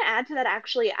 I was going to add to that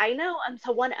actually. I know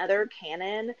so one other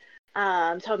canon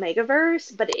to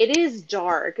Omegaverse, but it is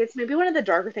dark. It's maybe one of the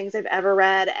darker things I've ever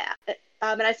read.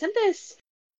 And I sent this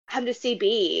to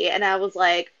CB, and I was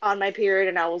like on my period,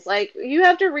 and I was like, "You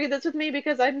have to read this with me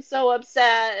because I'm so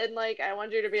upset, and like I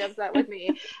want you to be upset with me."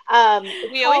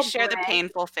 We always share the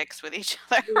painful fix with each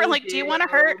other. We're like, "Do you want to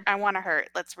hurt? I want to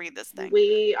hurt. Let's read this thing."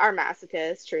 We are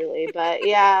masochists, truly, but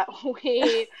yeah,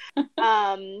 we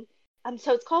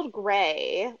so it's called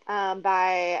Gray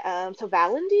by so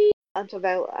Valendy. I'm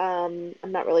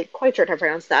not really quite sure how to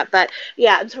pronounce that, but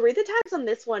yeah. So read the tags on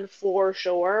this one for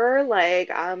sure.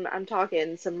 Like I'm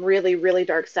talking some really really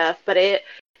dark stuff, but it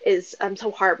is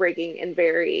so heartbreaking and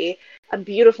very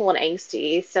beautiful and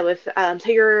angsty. So if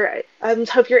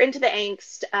so if you're into the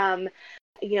angst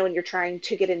when you're trying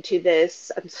to get into this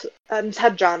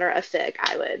subgenre of fic,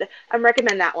 I would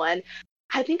recommend that one.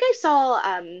 I think I saw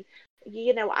I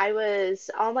was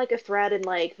on like a thread in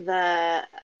like the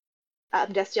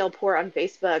Destiel Poor on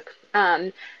Facebook,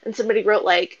 and somebody wrote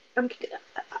like, I'm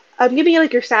giving you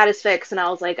like your saddest fix, and I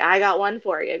was like, I got one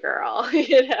for you, girl. Like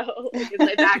it's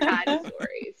like that kind of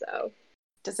story. So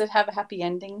does it have a happy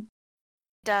ending?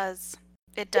 It does.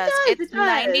 It's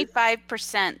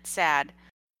 95% sad,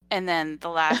 and then the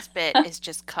last bit is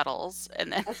just cuddles,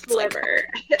 and then a it's like, sliver.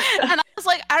 and I was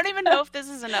like, I don't even know if this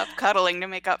is enough cuddling to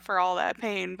make up for all that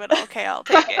pain, but okay, I'll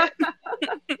take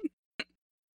it.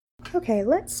 Okay,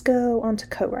 let's go on to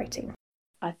co-writing.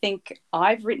 I think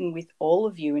I've written with all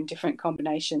of you in different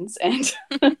combinations, and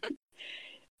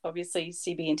obviously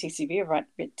CB and TCB have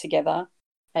written together,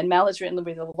 and Mal has written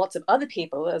with lots of other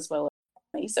people as well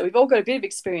as me. So we've all got a bit of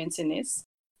experience in this.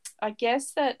 I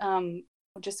guess that I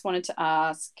just wanted to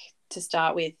ask to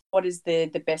start with, what is the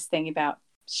best thing about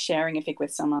sharing a fic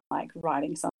with someone, like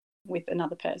writing something with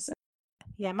another person?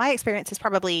 Yeah, my experience is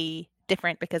probably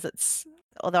different because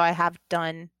although I have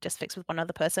done just fics with one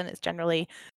other person, it's generally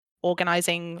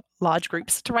organizing large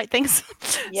groups to write things.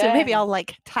 Yeah. So maybe I'll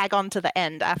like tag on to the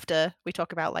end after we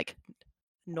talk about like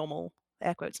normal,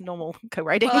 air quotes, normal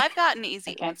co-writing. Well, I've got an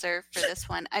easy answer for this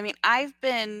one. I mean, I've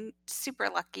been super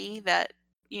lucky that,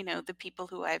 the people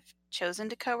who I've chosen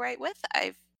to co-write with,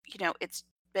 it's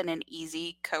been an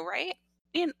easy co-write.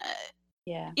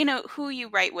 Yeah. Who you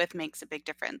write with makes a big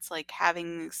difference. Like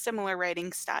having similar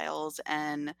writing styles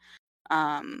and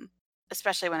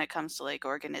especially when it comes to like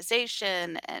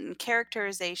organization and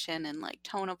characterization and like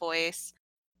tone of voice.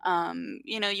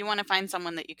 You want to find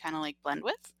someone that you kind of like blend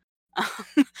with.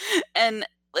 And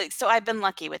like, so I've been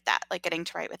lucky with that, like getting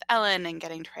to write with Ellen and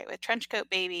getting to write with Trenchcoat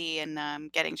Baby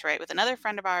and getting to write with another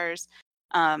friend of ours.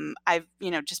 I've,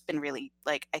 just been really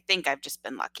like, I think I've just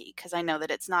been lucky because I know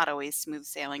that it's not always smooth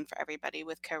sailing for everybody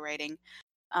with co-writing.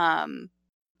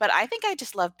 But I think I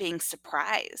just love being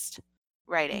surprised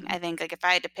writing. Mm-hmm. I think like if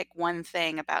I had to pick one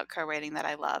thing about co-writing that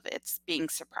I love, it's being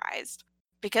surprised.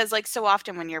 Because like so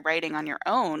often when you're writing on your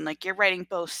own, like you're writing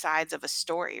both sides of a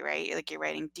story, right? Like you're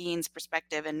writing Dean's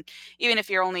perspective, and even if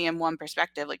you're only in one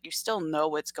perspective, like you still know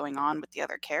what's going on with the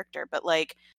other character. But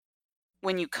like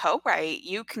when you co-write,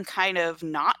 you can kind of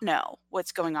not know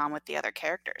what's going on with the other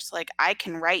characters. Like I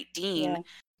can write Dean,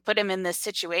 put him in this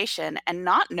situation and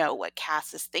not know what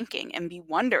Cass is thinking and be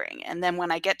wondering. And then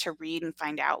when I get to read and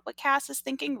find out what Cass is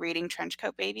thinking, reading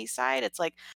Trenchcoat Baby's side, it's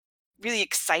like really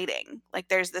exciting. Like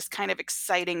there's this kind of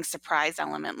exciting surprise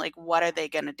element. Like, what are they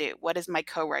going to do? What is my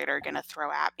co-writer going to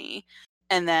throw at me?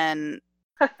 And then,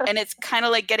 and it's kind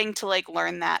of like getting to like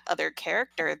learn that other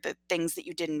character, the things that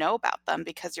you didn't know about them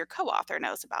because your co-author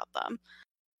knows about them.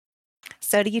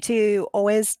 So do you two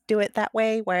always do it that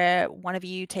way, where one of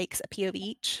you takes a POV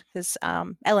each? Because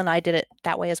Elle and I did it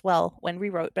that way as well when we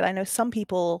wrote, but I know some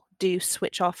people do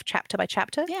switch off chapter by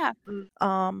chapter. Yeah.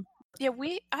 Um, Yeah,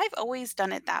 I've always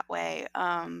done it that way,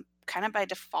 kind of by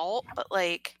default, but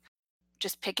like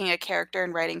just picking a character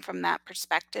and writing from that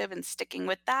perspective and sticking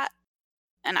with that.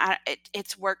 And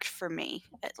it's worked for me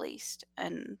at least.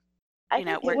 And I you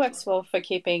know, think It works well for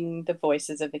keeping the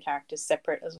voices of the characters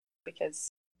separate as well, because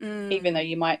even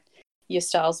though your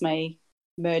styles may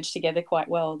merge together quite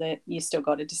well, that you still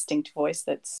got a distinct voice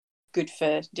that's good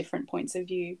for different points of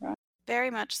view, right?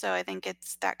 Very much so. I think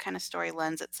it's that kind of story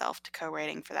lends itself to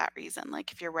co-writing for that reason.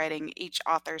 Like if you're writing, each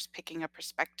author's picking a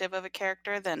perspective of a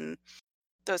character, then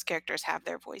those characters have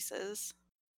their voices.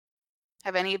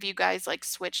 Have any of you guys like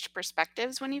switched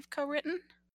perspectives when you've co-written?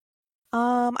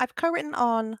 I've co-written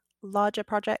on larger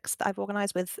projects that I've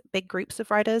organized with big groups of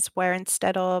writers, where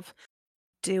instead of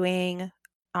doing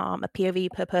a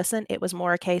POV per person, it was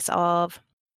more a case of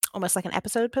almost like an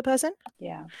episode per person.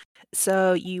 Yeah.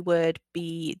 So there would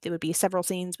be several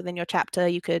scenes within your chapter.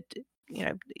 You could,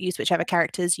 use whichever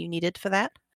characters you needed for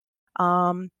that.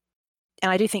 And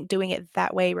I do think doing it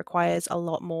that way requires a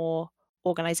lot more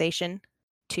organization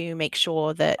to make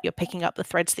sure that you're picking up the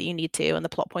threads that you need to and the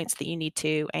plot points that you need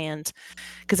to, and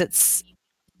because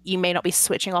you may not be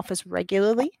switching off as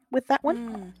regularly with that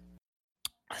one.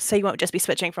 So you won't just be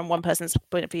switching from one person's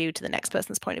point of view to the next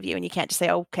person's point of view, and you can't just say,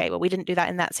 okay, well, we didn't do that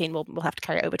in that scene, we'll have to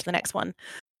carry it over to the next one,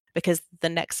 because the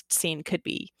next scene could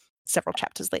be several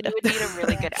chapters later. You would need a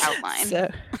really good outline. So,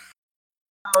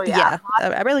 Oh yeah.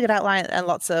 a really good outline and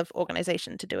lots of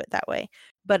organization to do it that way.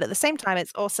 But at the same time,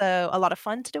 it's also a lot of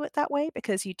fun to do it that way,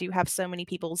 because you do have so many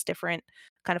people's different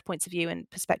kind of points of view and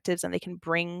perspectives, and they can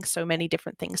bring so many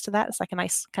different things to that. It's like a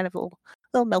nice kind of little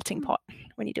melting pot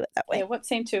when you do it that way. Yeah, what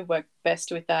seemed to work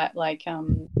best with that, like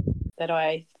that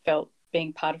I felt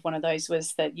being part of one of those,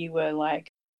 was that you were like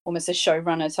almost a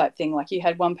showrunner type thing. Like you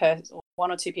had one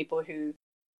or two people who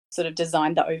sort of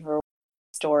designed the overall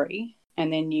story,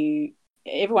 and then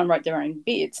everyone wrote their own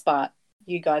bits, but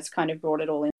you guys kind of brought it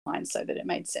all in line so that it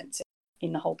made sense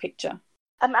in the whole picture.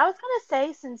 I was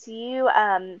gonna say,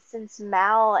 since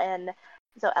Mal and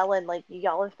so Ellen, like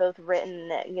y'all have both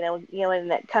written, in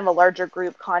that kind of a larger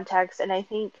group context, and I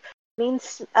think me and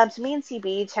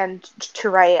CB tend to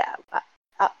write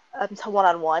to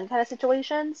one-on-one kind of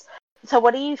situations. So,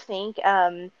 what do you think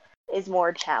is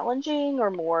more challenging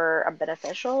or more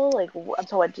beneficial? Like,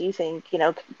 so what do you think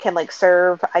can like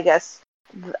serve, I guess,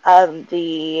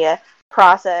 the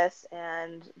process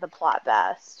and the plot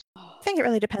best? I think it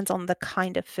really depends on the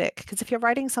kind of fic, because if you're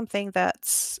writing something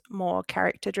that's more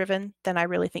character driven, then I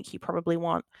really think you probably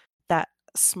want that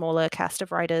smaller cast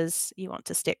of writers. You want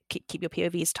to keep your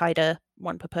POVs tighter,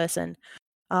 one per person.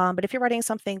 But if you're writing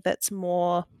something that's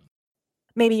more,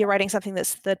 maybe you're writing something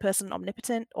that's third person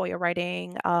omnipotent, or you're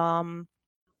writing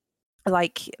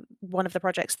like one of the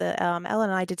projects that Ellen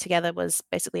and I did together was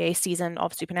basically a season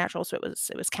of Supernatural, so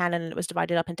it was canon and it was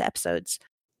divided up into episodes.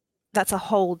 That's a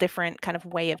whole different kind of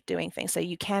way of doing things. So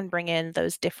you can bring in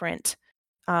those different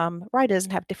writers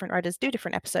and have different writers do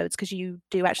different episodes, because you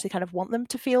do actually kind of want them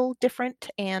to feel different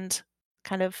and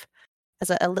kind of as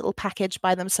a little package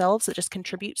by themselves that just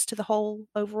contributes to the whole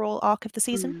overall arc of the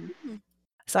season.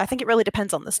 So I think it really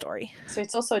depends on the story. So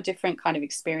it's also a different kind of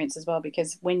experience as well,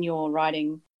 because when you're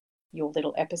writing your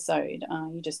little episode,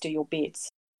 you just do your bits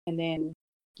and then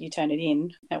you turn it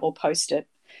in or post it,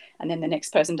 and then the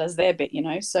next person does their bit,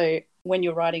 So when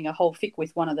you're writing a whole fic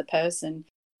with one other person,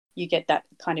 you get that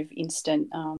kind of instant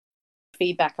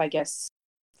feedback, I guess,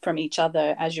 from each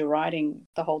other as you're writing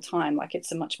the whole time. Like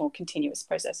it's a much more continuous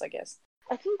process, I guess.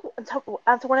 I think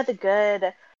that's one of the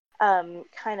good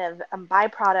kind of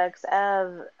byproducts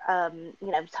of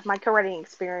my co-writing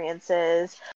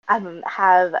experiences.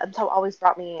 Have always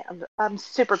brought me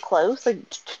super close, like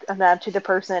to the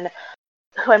person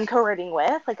who I'm co-writing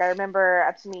with. Like I remember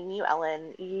up to meeting you,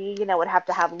 Ellen, you would have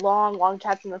to have long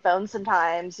chats on the phone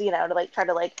sometimes, to like try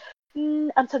to like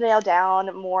to nail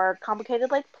down more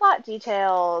complicated like plot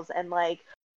details, and like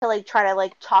to like try to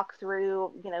like talk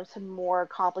through some more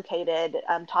complicated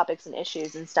topics and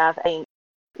issues and stuff. I think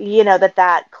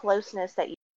that closeness that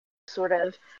you sort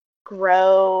of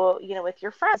grow with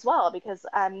your friends as well, because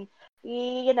I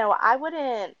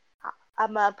wouldn't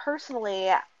personally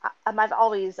I've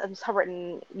always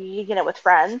written with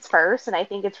friends first, and I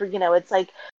think it's it's like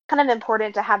kind of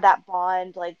important to have that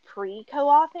bond like pre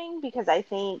co-authing, because I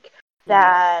think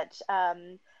that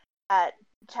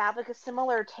to have like a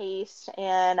similar taste,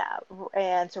 and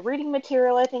so reading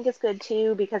material I think is good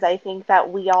too, because I think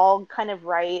that we all kind of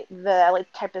write the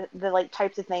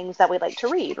types of things that we like to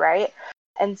read, right?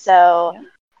 And so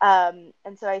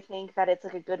and so I think that it's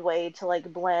like a good way to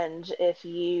like blend if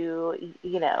you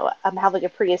know have like a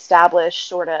pre-established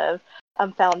sort of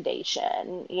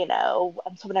foundation, you know.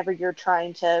 So whenever you're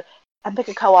trying to pick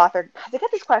a co-author, 'cause I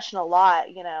get this question a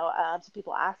lot, you know. So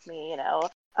people ask me, you know,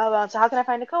 oh, so how can I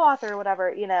find a co-author or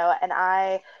whatever, you know, and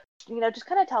I, you know, just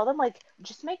kind of tell them like,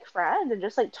 just make friends and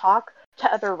just like talk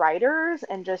to other writers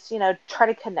and just, you know, try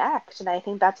to connect. And I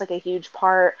think that's like a huge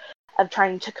part of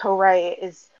trying to co-write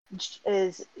is,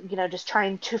 you know, just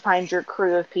trying to find your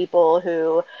crew of people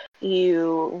who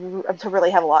you to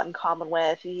really have a lot in common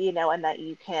with, you know, and that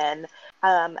you can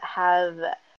have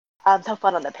some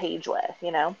fun on the page with,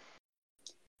 you know.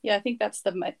 Yeah, I think that's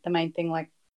the main thing. Like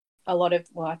a lot of,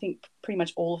 well, I think pretty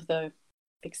much all of the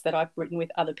fics that I've written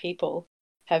with other people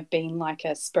have been like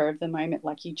a spur of the moment,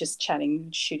 like you just chatting,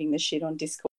 shooting the shit on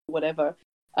Discord, whatever,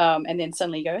 and then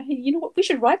suddenly you go, hey, you know what, we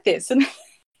should write this,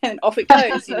 and off it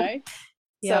goes, you know.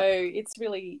 So it's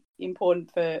really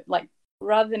important for like,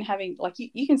 rather than having like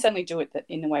you can certainly do it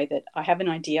in the way that I have an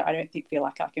idea, I don't feel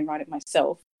like I can write it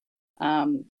myself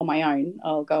on my own.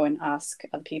 I'll go and ask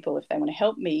other people if they want to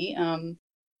help me.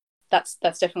 That's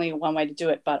definitely one way to do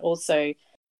it, but also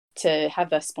to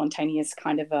have a spontaneous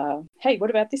kind of hey, what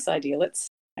about this idea? Let's,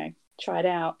 you know, try it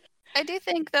out. I do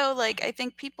think though, like I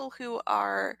think people who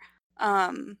are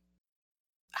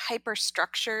hyper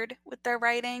structured with their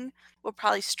writing will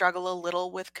probably struggle a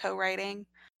little with co-writing.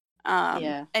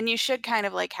 And you should kind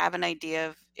of like have an idea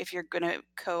of if you're going to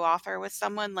co-author with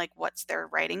someone, like what's their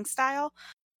writing style.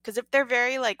 Because if they're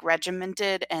very like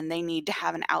regimented and they need to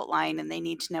have an outline and they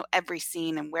need to know every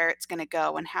scene and where it's going to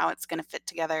go and how it's going to fit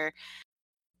together,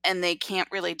 and they can't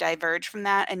really diverge from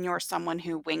that, and you're someone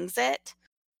who wings it,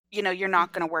 you know, you're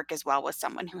not going to work as well with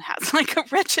someone who has like a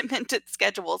regimented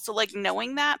schedule. So like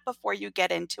knowing that before you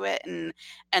get into it and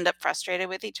end up frustrated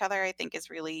with each other, I think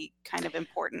is really kind of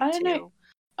important I don't too. know.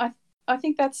 I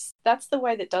think that's the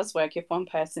way that does work. If one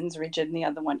person's rigid and the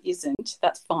other one isn't,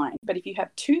 that's fine. But if you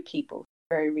have two people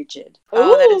very rigid,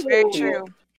 oh, that is very true,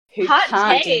 who Hot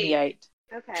can't take. deviate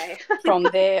Okay. from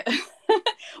their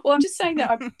well, I'm just saying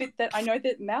that I know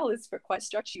that Mel is quite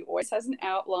structured. She always has an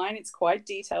outline. It's quite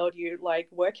detailed. You like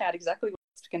work out exactly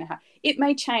what's going to happen. It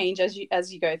may change as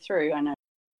you go through, I know,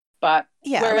 but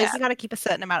Yeah, whereas, like you got to keep a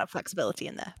certain amount of flexibility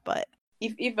in there. But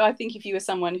if I think if you were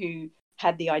someone who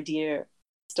had the idea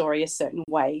story a certain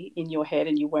way in your head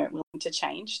and you weren't willing to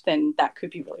change, then that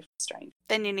could be really frustrating.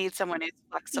 Then you need someone who's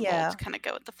flexible to kind of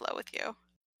go with the flow with you.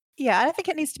 Yeah, I don't think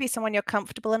it needs to be someone you're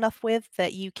comfortable enough with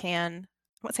that you can,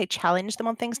 I won't say challenge them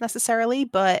on things necessarily,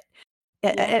 but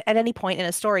at any point in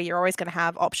a story, you're always going to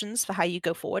have options for how you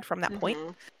go forward from that point.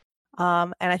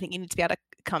 And I think you need to be able to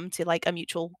come to like a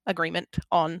mutual agreement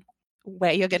on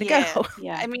where you're going to go.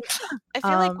 Yeah. I mean, I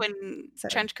feel like when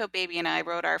Trenchcoat Baby and I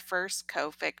wrote our first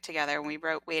co-fic together, when we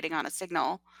wrote Waiting on a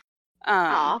Signal,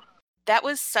 that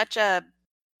was such a,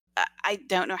 I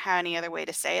don't know how any other way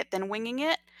to say it than winging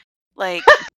it. Like,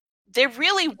 there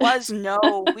really was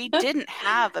we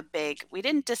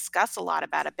didn't discuss a lot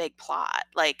about a big plot.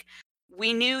 Like,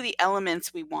 we knew the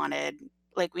elements we wanted.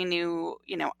 Like, we knew,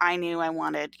 you know, I knew I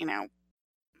wanted, you know,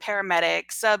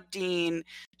 paramedic, sub-dean,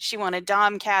 she wanted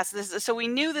Domcast. So we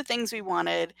knew the things we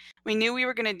wanted. We knew we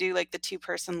were going to do like the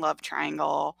 2-person love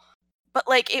triangle. But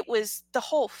like it was the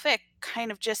whole fic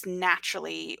kind of just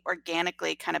naturally,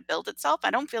 organically kind of built itself. I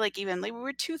don't feel like even like we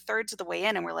were 2/3 of the way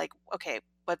in and we're like, okay,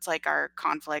 what's like our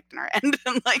conflict and our end?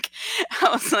 And like I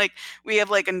was like, we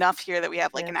have like enough here that we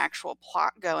have like an actual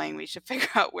plot going. We should figure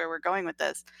out where we're going with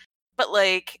this. But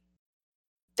like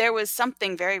there was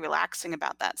something very relaxing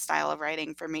about that style of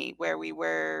writing for me, where we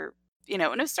were, you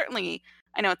know, and it was certainly,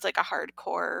 I know it's like a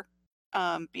hardcore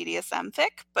BDSM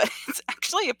fic, but it's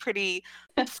actually a pretty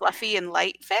fluffy and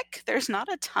light fic. There's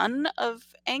not a ton of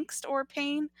angst or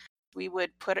pain. We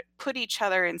would put each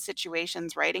other in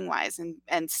situations writing wise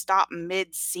and stop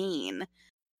mid scene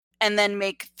and then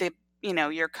make the, you know,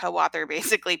 your co-author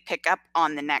basically pick up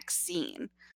on the next scene,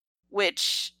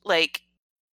 which like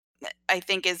I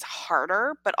think is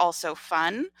harder, but also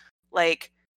fun.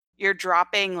 Like you're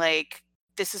dropping like,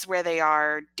 this is where they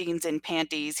are, Dean's in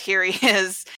panties, here he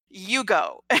is, you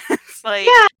go. It's like,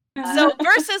 so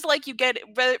versus like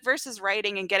versus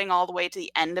writing and getting all the way to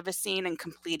the end of a scene and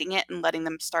completing it and letting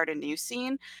them start a new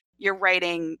scene, you're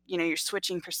writing, you know, you're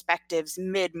switching perspectives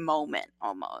mid-moment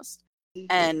almost.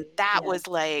 And that Yeah. was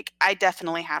like, I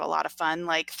definitely had a lot of fun,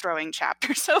 like throwing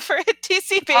chapters over at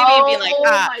TC Baby and being like, Oh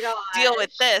my gosh. deal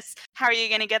with this. How are you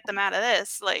going to get them out of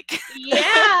this? Like,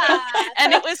 Yeah.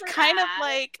 and it thanks was for kind of that.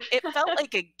 like, it felt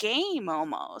like a game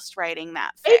almost writing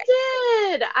that fic. It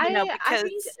did. Because I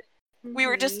think we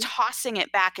were just tossing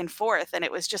it back and forth, and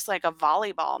it was just like a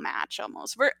volleyball match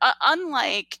almost. We're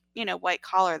unlike, White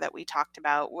Collar that we talked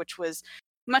about, which was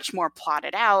much more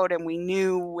plotted out, and we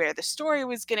knew where the story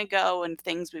was going to go and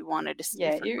things we wanted to see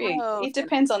for growth. It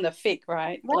depends on the fic,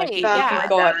 right? Right, Like if yeah. you've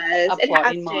got does. a It plot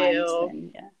has in mind, to.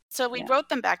 then yeah. So we wrote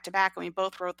them back to back, and we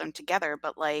both wrote them together,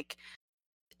 but like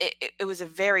it was a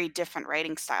very different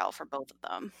writing style for both of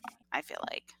them, I feel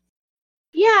like.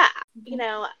 Yeah,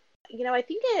 I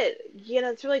think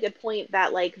it's a really good point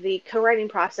that like the co-writing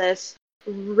process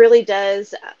really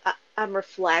does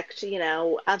reflect,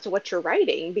 onto what you're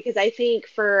writing, because I think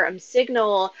for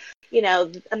Signal,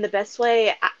 and the best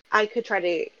way I could try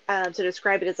to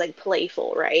describe it is like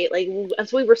playful, right? Like,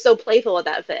 so we were so playful with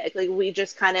that fic, like we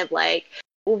just kind of like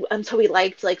until we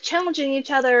liked like challenging each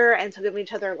other and so giving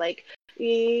each other like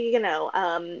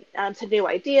to new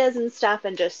ideas and stuff,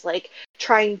 and just like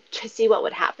trying to see what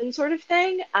would happen, sort of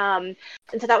thing. And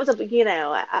so that was a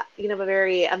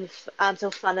very so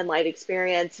fun and light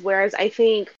experience. Whereas I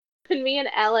think when me and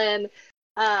Ellen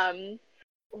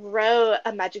wrote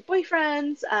a Magic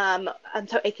Boyfriends,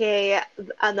 so aka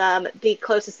the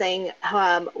closest thing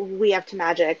we have to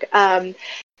magic,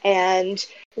 and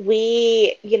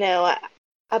we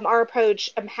our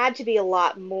approach had to be a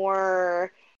lot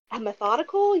more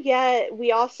methodical, yet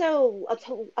we also left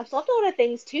a lot of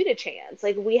things to chance.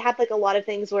 Like we had like a lot of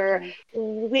things where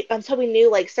we until we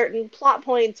knew like certain plot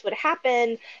points would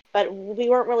happen, but we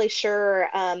weren't really sure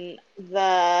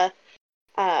the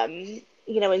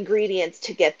ingredients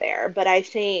to get there. But I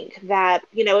think that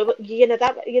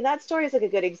that story is like a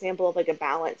good example of like a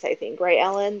balance, I think, right,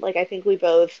 Ellen? Like I think we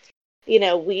both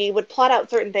we would plot out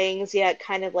certain things, yet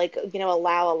kind of like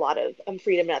allow a lot of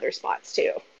freedom in other spots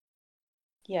too.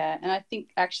 Yeah, and I think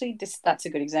actually that's a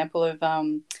good example of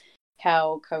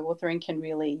how co-authoring can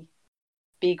really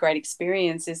be a great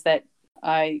experience. Is that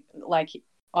I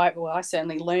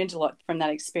certainly learned a lot from that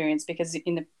experience, because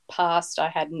in the past I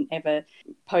hadn't ever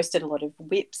posted a lot of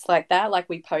whips like that. Like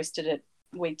we posted it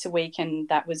week to week, and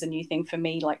that was a new thing for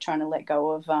me, like trying to let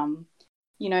go of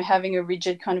having a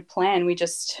rigid kind of plan. We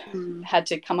just had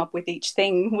to come up with each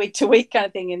thing week to week kind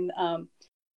of thing. And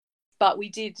but we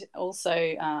did also,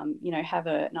 have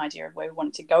an idea of where we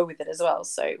wanted to go with it as well.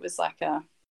 So it was like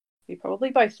we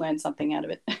probably both learned something out of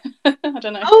it. I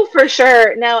don't know. Oh, for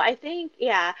sure. No, I think,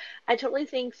 I totally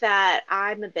think that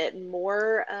I'm a bit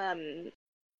more, I'm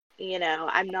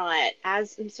not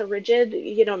as so rigid,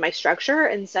 in my structure.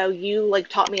 And so you like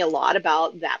taught me a lot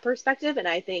about that perspective. And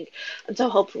I think, and so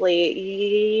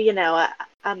hopefully,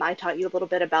 I taught you a little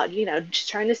bit about, just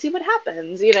trying to see what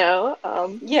happens, Yeah,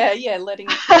 letting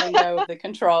go of the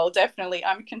control. Definitely.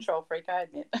 I'm a control freak, I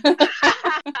admit.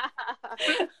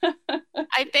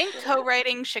 I think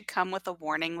co-writing should come with a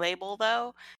warning label,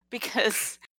 though,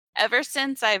 because ever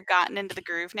since I've gotten into the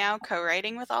groove now,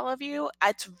 co-writing with all of you,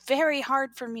 it's very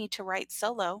hard for me to write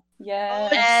solo. Yeah.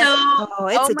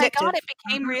 Oh my God, it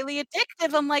became really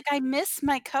addictive. I'm like, I miss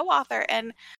my co-author.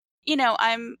 And,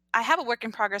 I have a work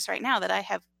in progress right now that I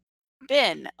have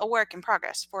been a work in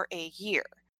progress for a year.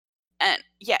 And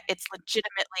yeah, it's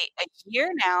legitimately a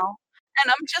year now.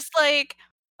 And I'm just like,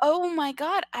 oh my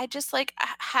God. I just like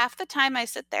half the time I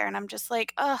sit there and I'm just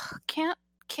like, ugh, can't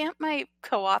my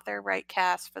co-author write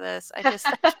cast for this? I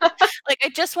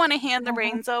just want to hand the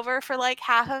reins over for like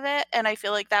half of it, and I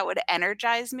feel like that would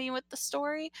energize me with the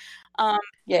story.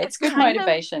 It's good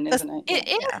motivation, isn't it? It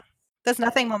is. There's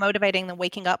nothing more motivating than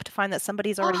waking up to find that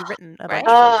somebody's already written a bunch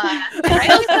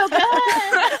right? So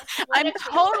good. I'm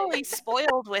totally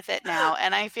spoiled with it now,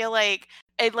 and I feel like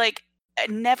I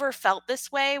never felt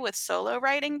this way with solo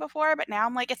writing before, but now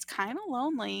I'm like, it's kind of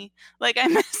lonely. Like I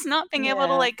miss not being able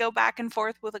to like go back and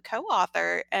forth with a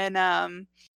co-author. And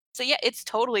so yeah, it's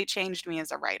totally changed me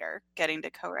as a writer, getting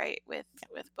to co-write with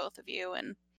both of you.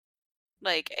 And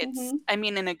like it's I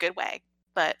mean in a good way,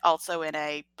 but also in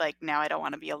a like now I don't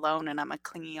want to be alone and I'm a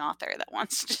clingy author that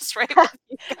wants to just write with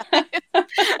you guys.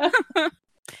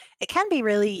 It can be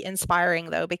really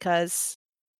inspiring though, because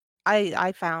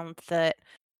I found that,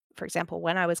 for example,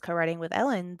 when I was co-writing with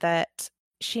Ellen, that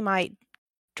she might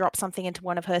drop something into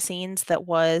one of her scenes that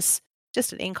was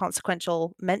just an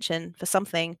inconsequential mention for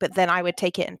something, but then I would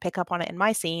take it and pick up on it in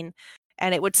my scene,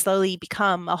 and it would slowly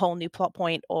become a whole new plot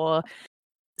point or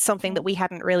something that we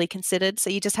hadn't really considered. So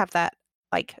you just have that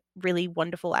like really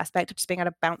wonderful aspect of just being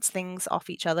able to bounce things off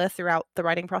each other throughout the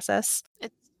writing process.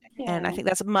 And I think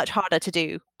that's much harder to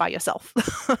do by yourself.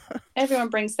 Everyone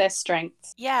brings their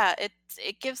strengths. Yeah, it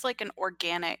gives like an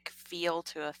organic feel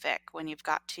to a fic when you've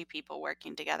got two people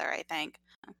working together, I think.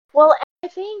 Well, I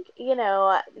think,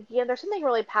 there's something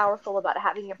really powerful about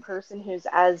having a person who's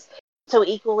as so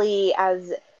equally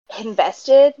as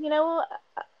invested,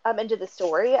 into the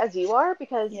story as you are,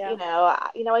 because,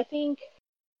 I think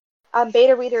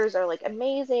beta readers are like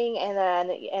amazing,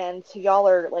 and so y'all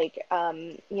are like,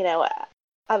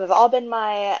 have all been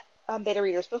my beta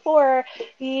readers before,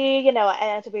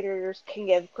 and so beta readers can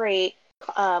give great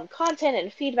content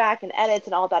and feedback and edits,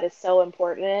 and all that is so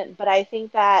important. But I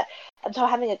think that so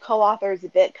having a co-author is a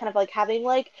bit kind of like having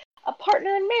like a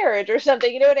partner in marriage or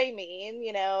something. You know what I mean?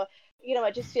 It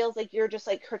just feels like you're just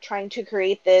like trying to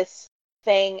create this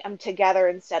thing together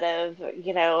instead of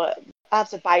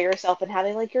by yourself and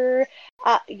having like your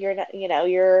so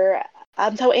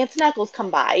Aunts and uncles come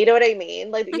by. You know what I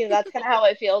mean? Like that's kind of how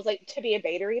it feels like to be a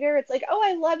beta reader. It's like, oh,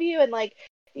 I love you, and like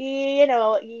but you're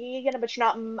not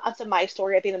up to my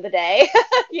story at the end of the day.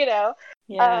 Yeah,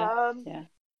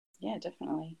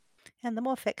 definitely. And the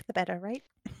more fic, the better, right?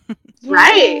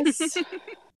 Right.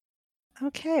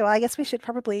 Okay, well, I guess we should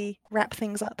probably wrap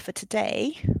things up for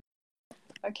today.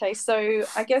 Okay, so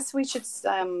I guess we should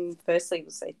firstly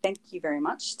say thank you very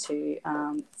much to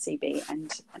CB and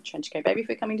Trenchcoat Baby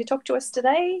for coming to talk to us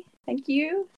today. Thank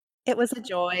you. It was a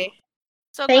joy.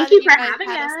 So thank glad you that for guys having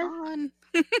had us. on.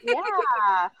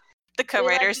 Yeah. The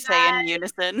co-writers say in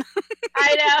unison.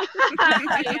 I know.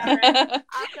 Yeah, right.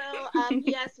 Also,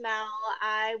 P.S. Mel,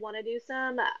 I want to do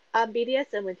some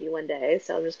BDSM with you one day,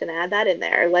 so I'm just gonna add that in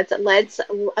there. Let's add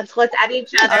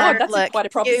each other. Oh, that's quite a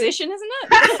proposition, isn't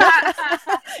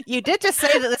it? You did just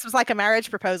say that this was like a marriage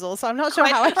proposal, so I'm not sure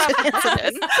how I should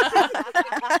answer.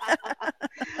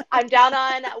 I'm down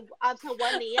on to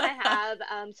one knee, and I have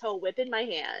a whip in my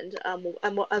hand.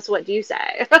 So what do you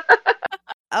say?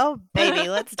 Oh, baby,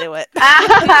 let's do it.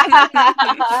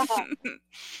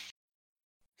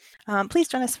 Please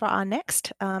join us for our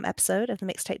next episode of the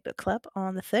Mixtape Book Club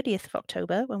on the 30th of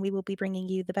October, when we will be bringing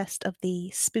you the best of the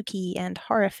spooky and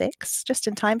horror fics, just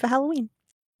in time for Halloween.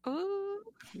 Ooh,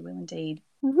 you will indeed.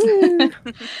 Woo.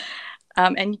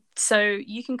 And so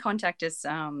you can contact us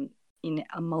in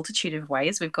a multitude of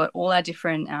ways. We've got all our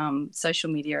different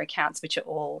social media accounts, which are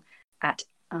all at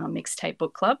Mixtape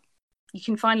Book Club. You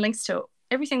can find links to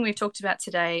everything we've talked about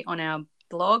today on our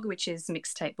blog, which is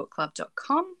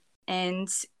mixtapebookclub.com. And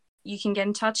you can get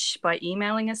in touch by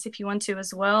emailing us if you want to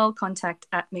as well,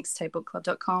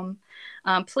 contact@mixtapebookclub.com.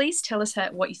 Please tell us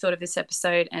what you thought of this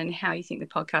episode and how you think the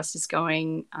podcast is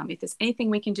going. If there's anything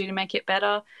we can do to make it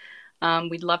better,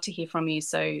 we'd love to hear from you.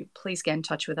 So please get in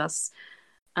touch with us.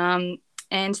 And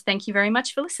thank you very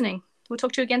much for listening. We'll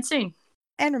talk to you again soon.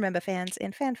 And remember, fans,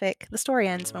 in fanfic, the story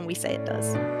ends when we say it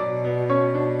does.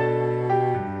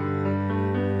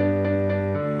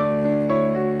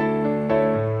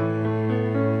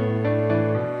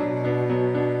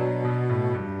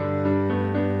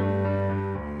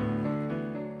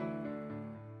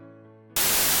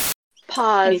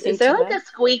 Pause. Anything Is there to like add? a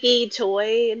squeaky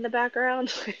toy in the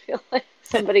background? I feel like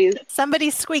somebody's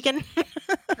squeaking.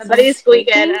 Somebody's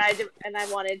squeaking, and I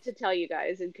wanted to tell you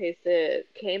guys in case it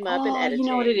came up in editing.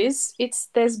 You know what it is?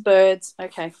 There's birds.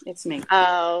 Okay, it's me.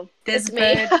 Oh, There's it's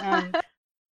me.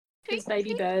 There's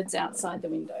baby birds outside the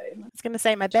window. I was going to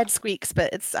say my bed squeaks,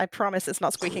 but I promise it's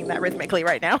not squeaking that rhythmically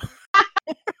right now.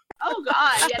 Oh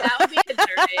God, yeah, that would be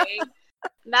concerning.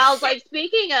 Mal's like,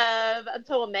 speaking of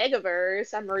until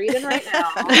Omegaverse, I'm reading right now.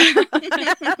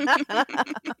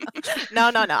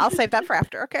 No. I'll save that for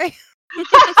after, okay? Much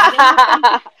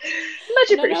I don't know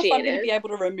if I'm going to appreciated. be able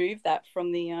to remove that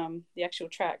from the actual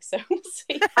track, so we'll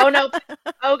see. Oh no!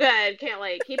 Oh good, can't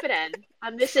wait. Keep it in.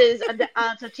 This is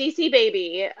so TC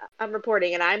Baby. I'm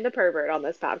reporting, and I'm the pervert on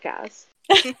this podcast.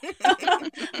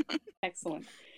 Excellent.